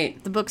the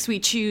point. The books we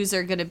choose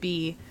are going to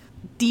be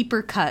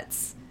deeper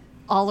cuts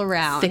all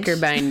around. Thicker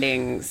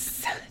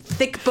bindings.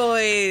 Thick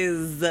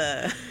boys.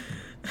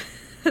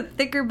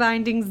 Thicker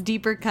bindings,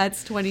 deeper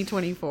cuts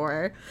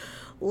 2024.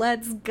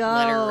 Let's go.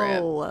 Let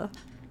her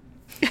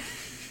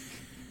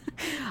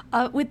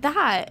rip. With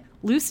that,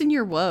 loosen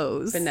your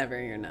woes. But never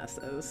your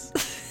nussos.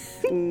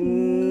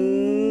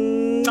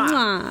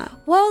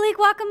 Woly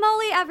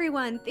guacamole,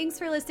 everyone. Thanks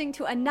for listening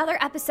to another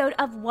episode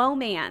of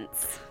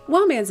Womance.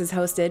 Womance is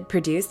hosted,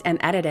 produced, and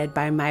edited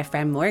by my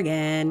friend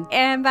Morgan.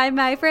 And by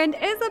my friend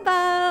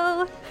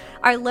Isabel.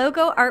 Our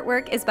logo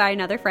artwork is by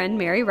another friend,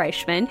 Mary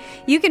Reichman.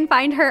 You can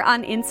find her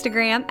on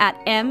Instagram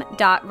at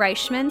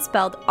m.reichman,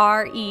 spelled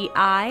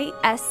REISCHMANN.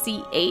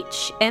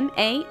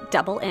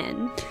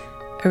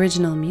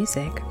 Original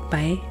music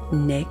by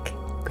Nick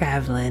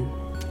Gravlin.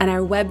 And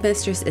our web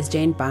mistress is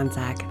Jane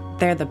Bonsack.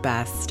 They're the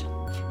best.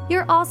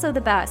 You're also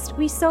the best.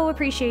 We so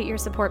appreciate your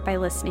support by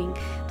listening.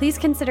 Please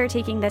consider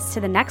taking this to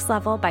the next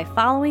level by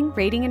following,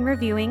 rating, and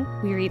reviewing.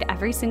 We read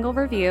every single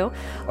review.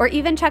 Or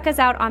even check us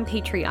out on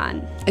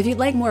Patreon. If you'd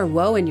like more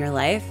woe in your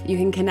life, you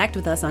can connect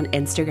with us on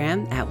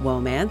Instagram at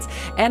Womance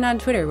and on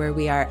Twitter where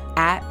we are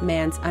at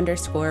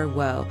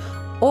mance_woe.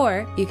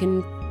 Or you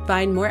can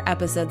find more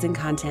episodes and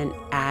content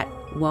at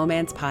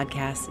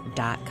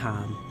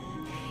womancepodcast.com.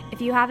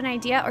 If you have an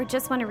idea or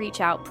just want to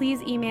reach out,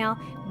 please email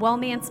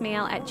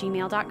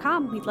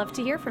womancemail@gmail.com. We'd love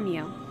to hear from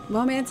you.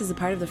 Womance is a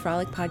part of the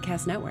Frolic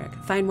Podcast Network.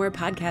 Find more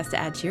podcasts to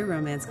add to your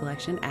romance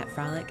collection at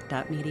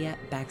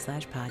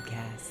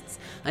frolic.media/podcasts.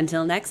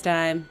 Until next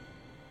time.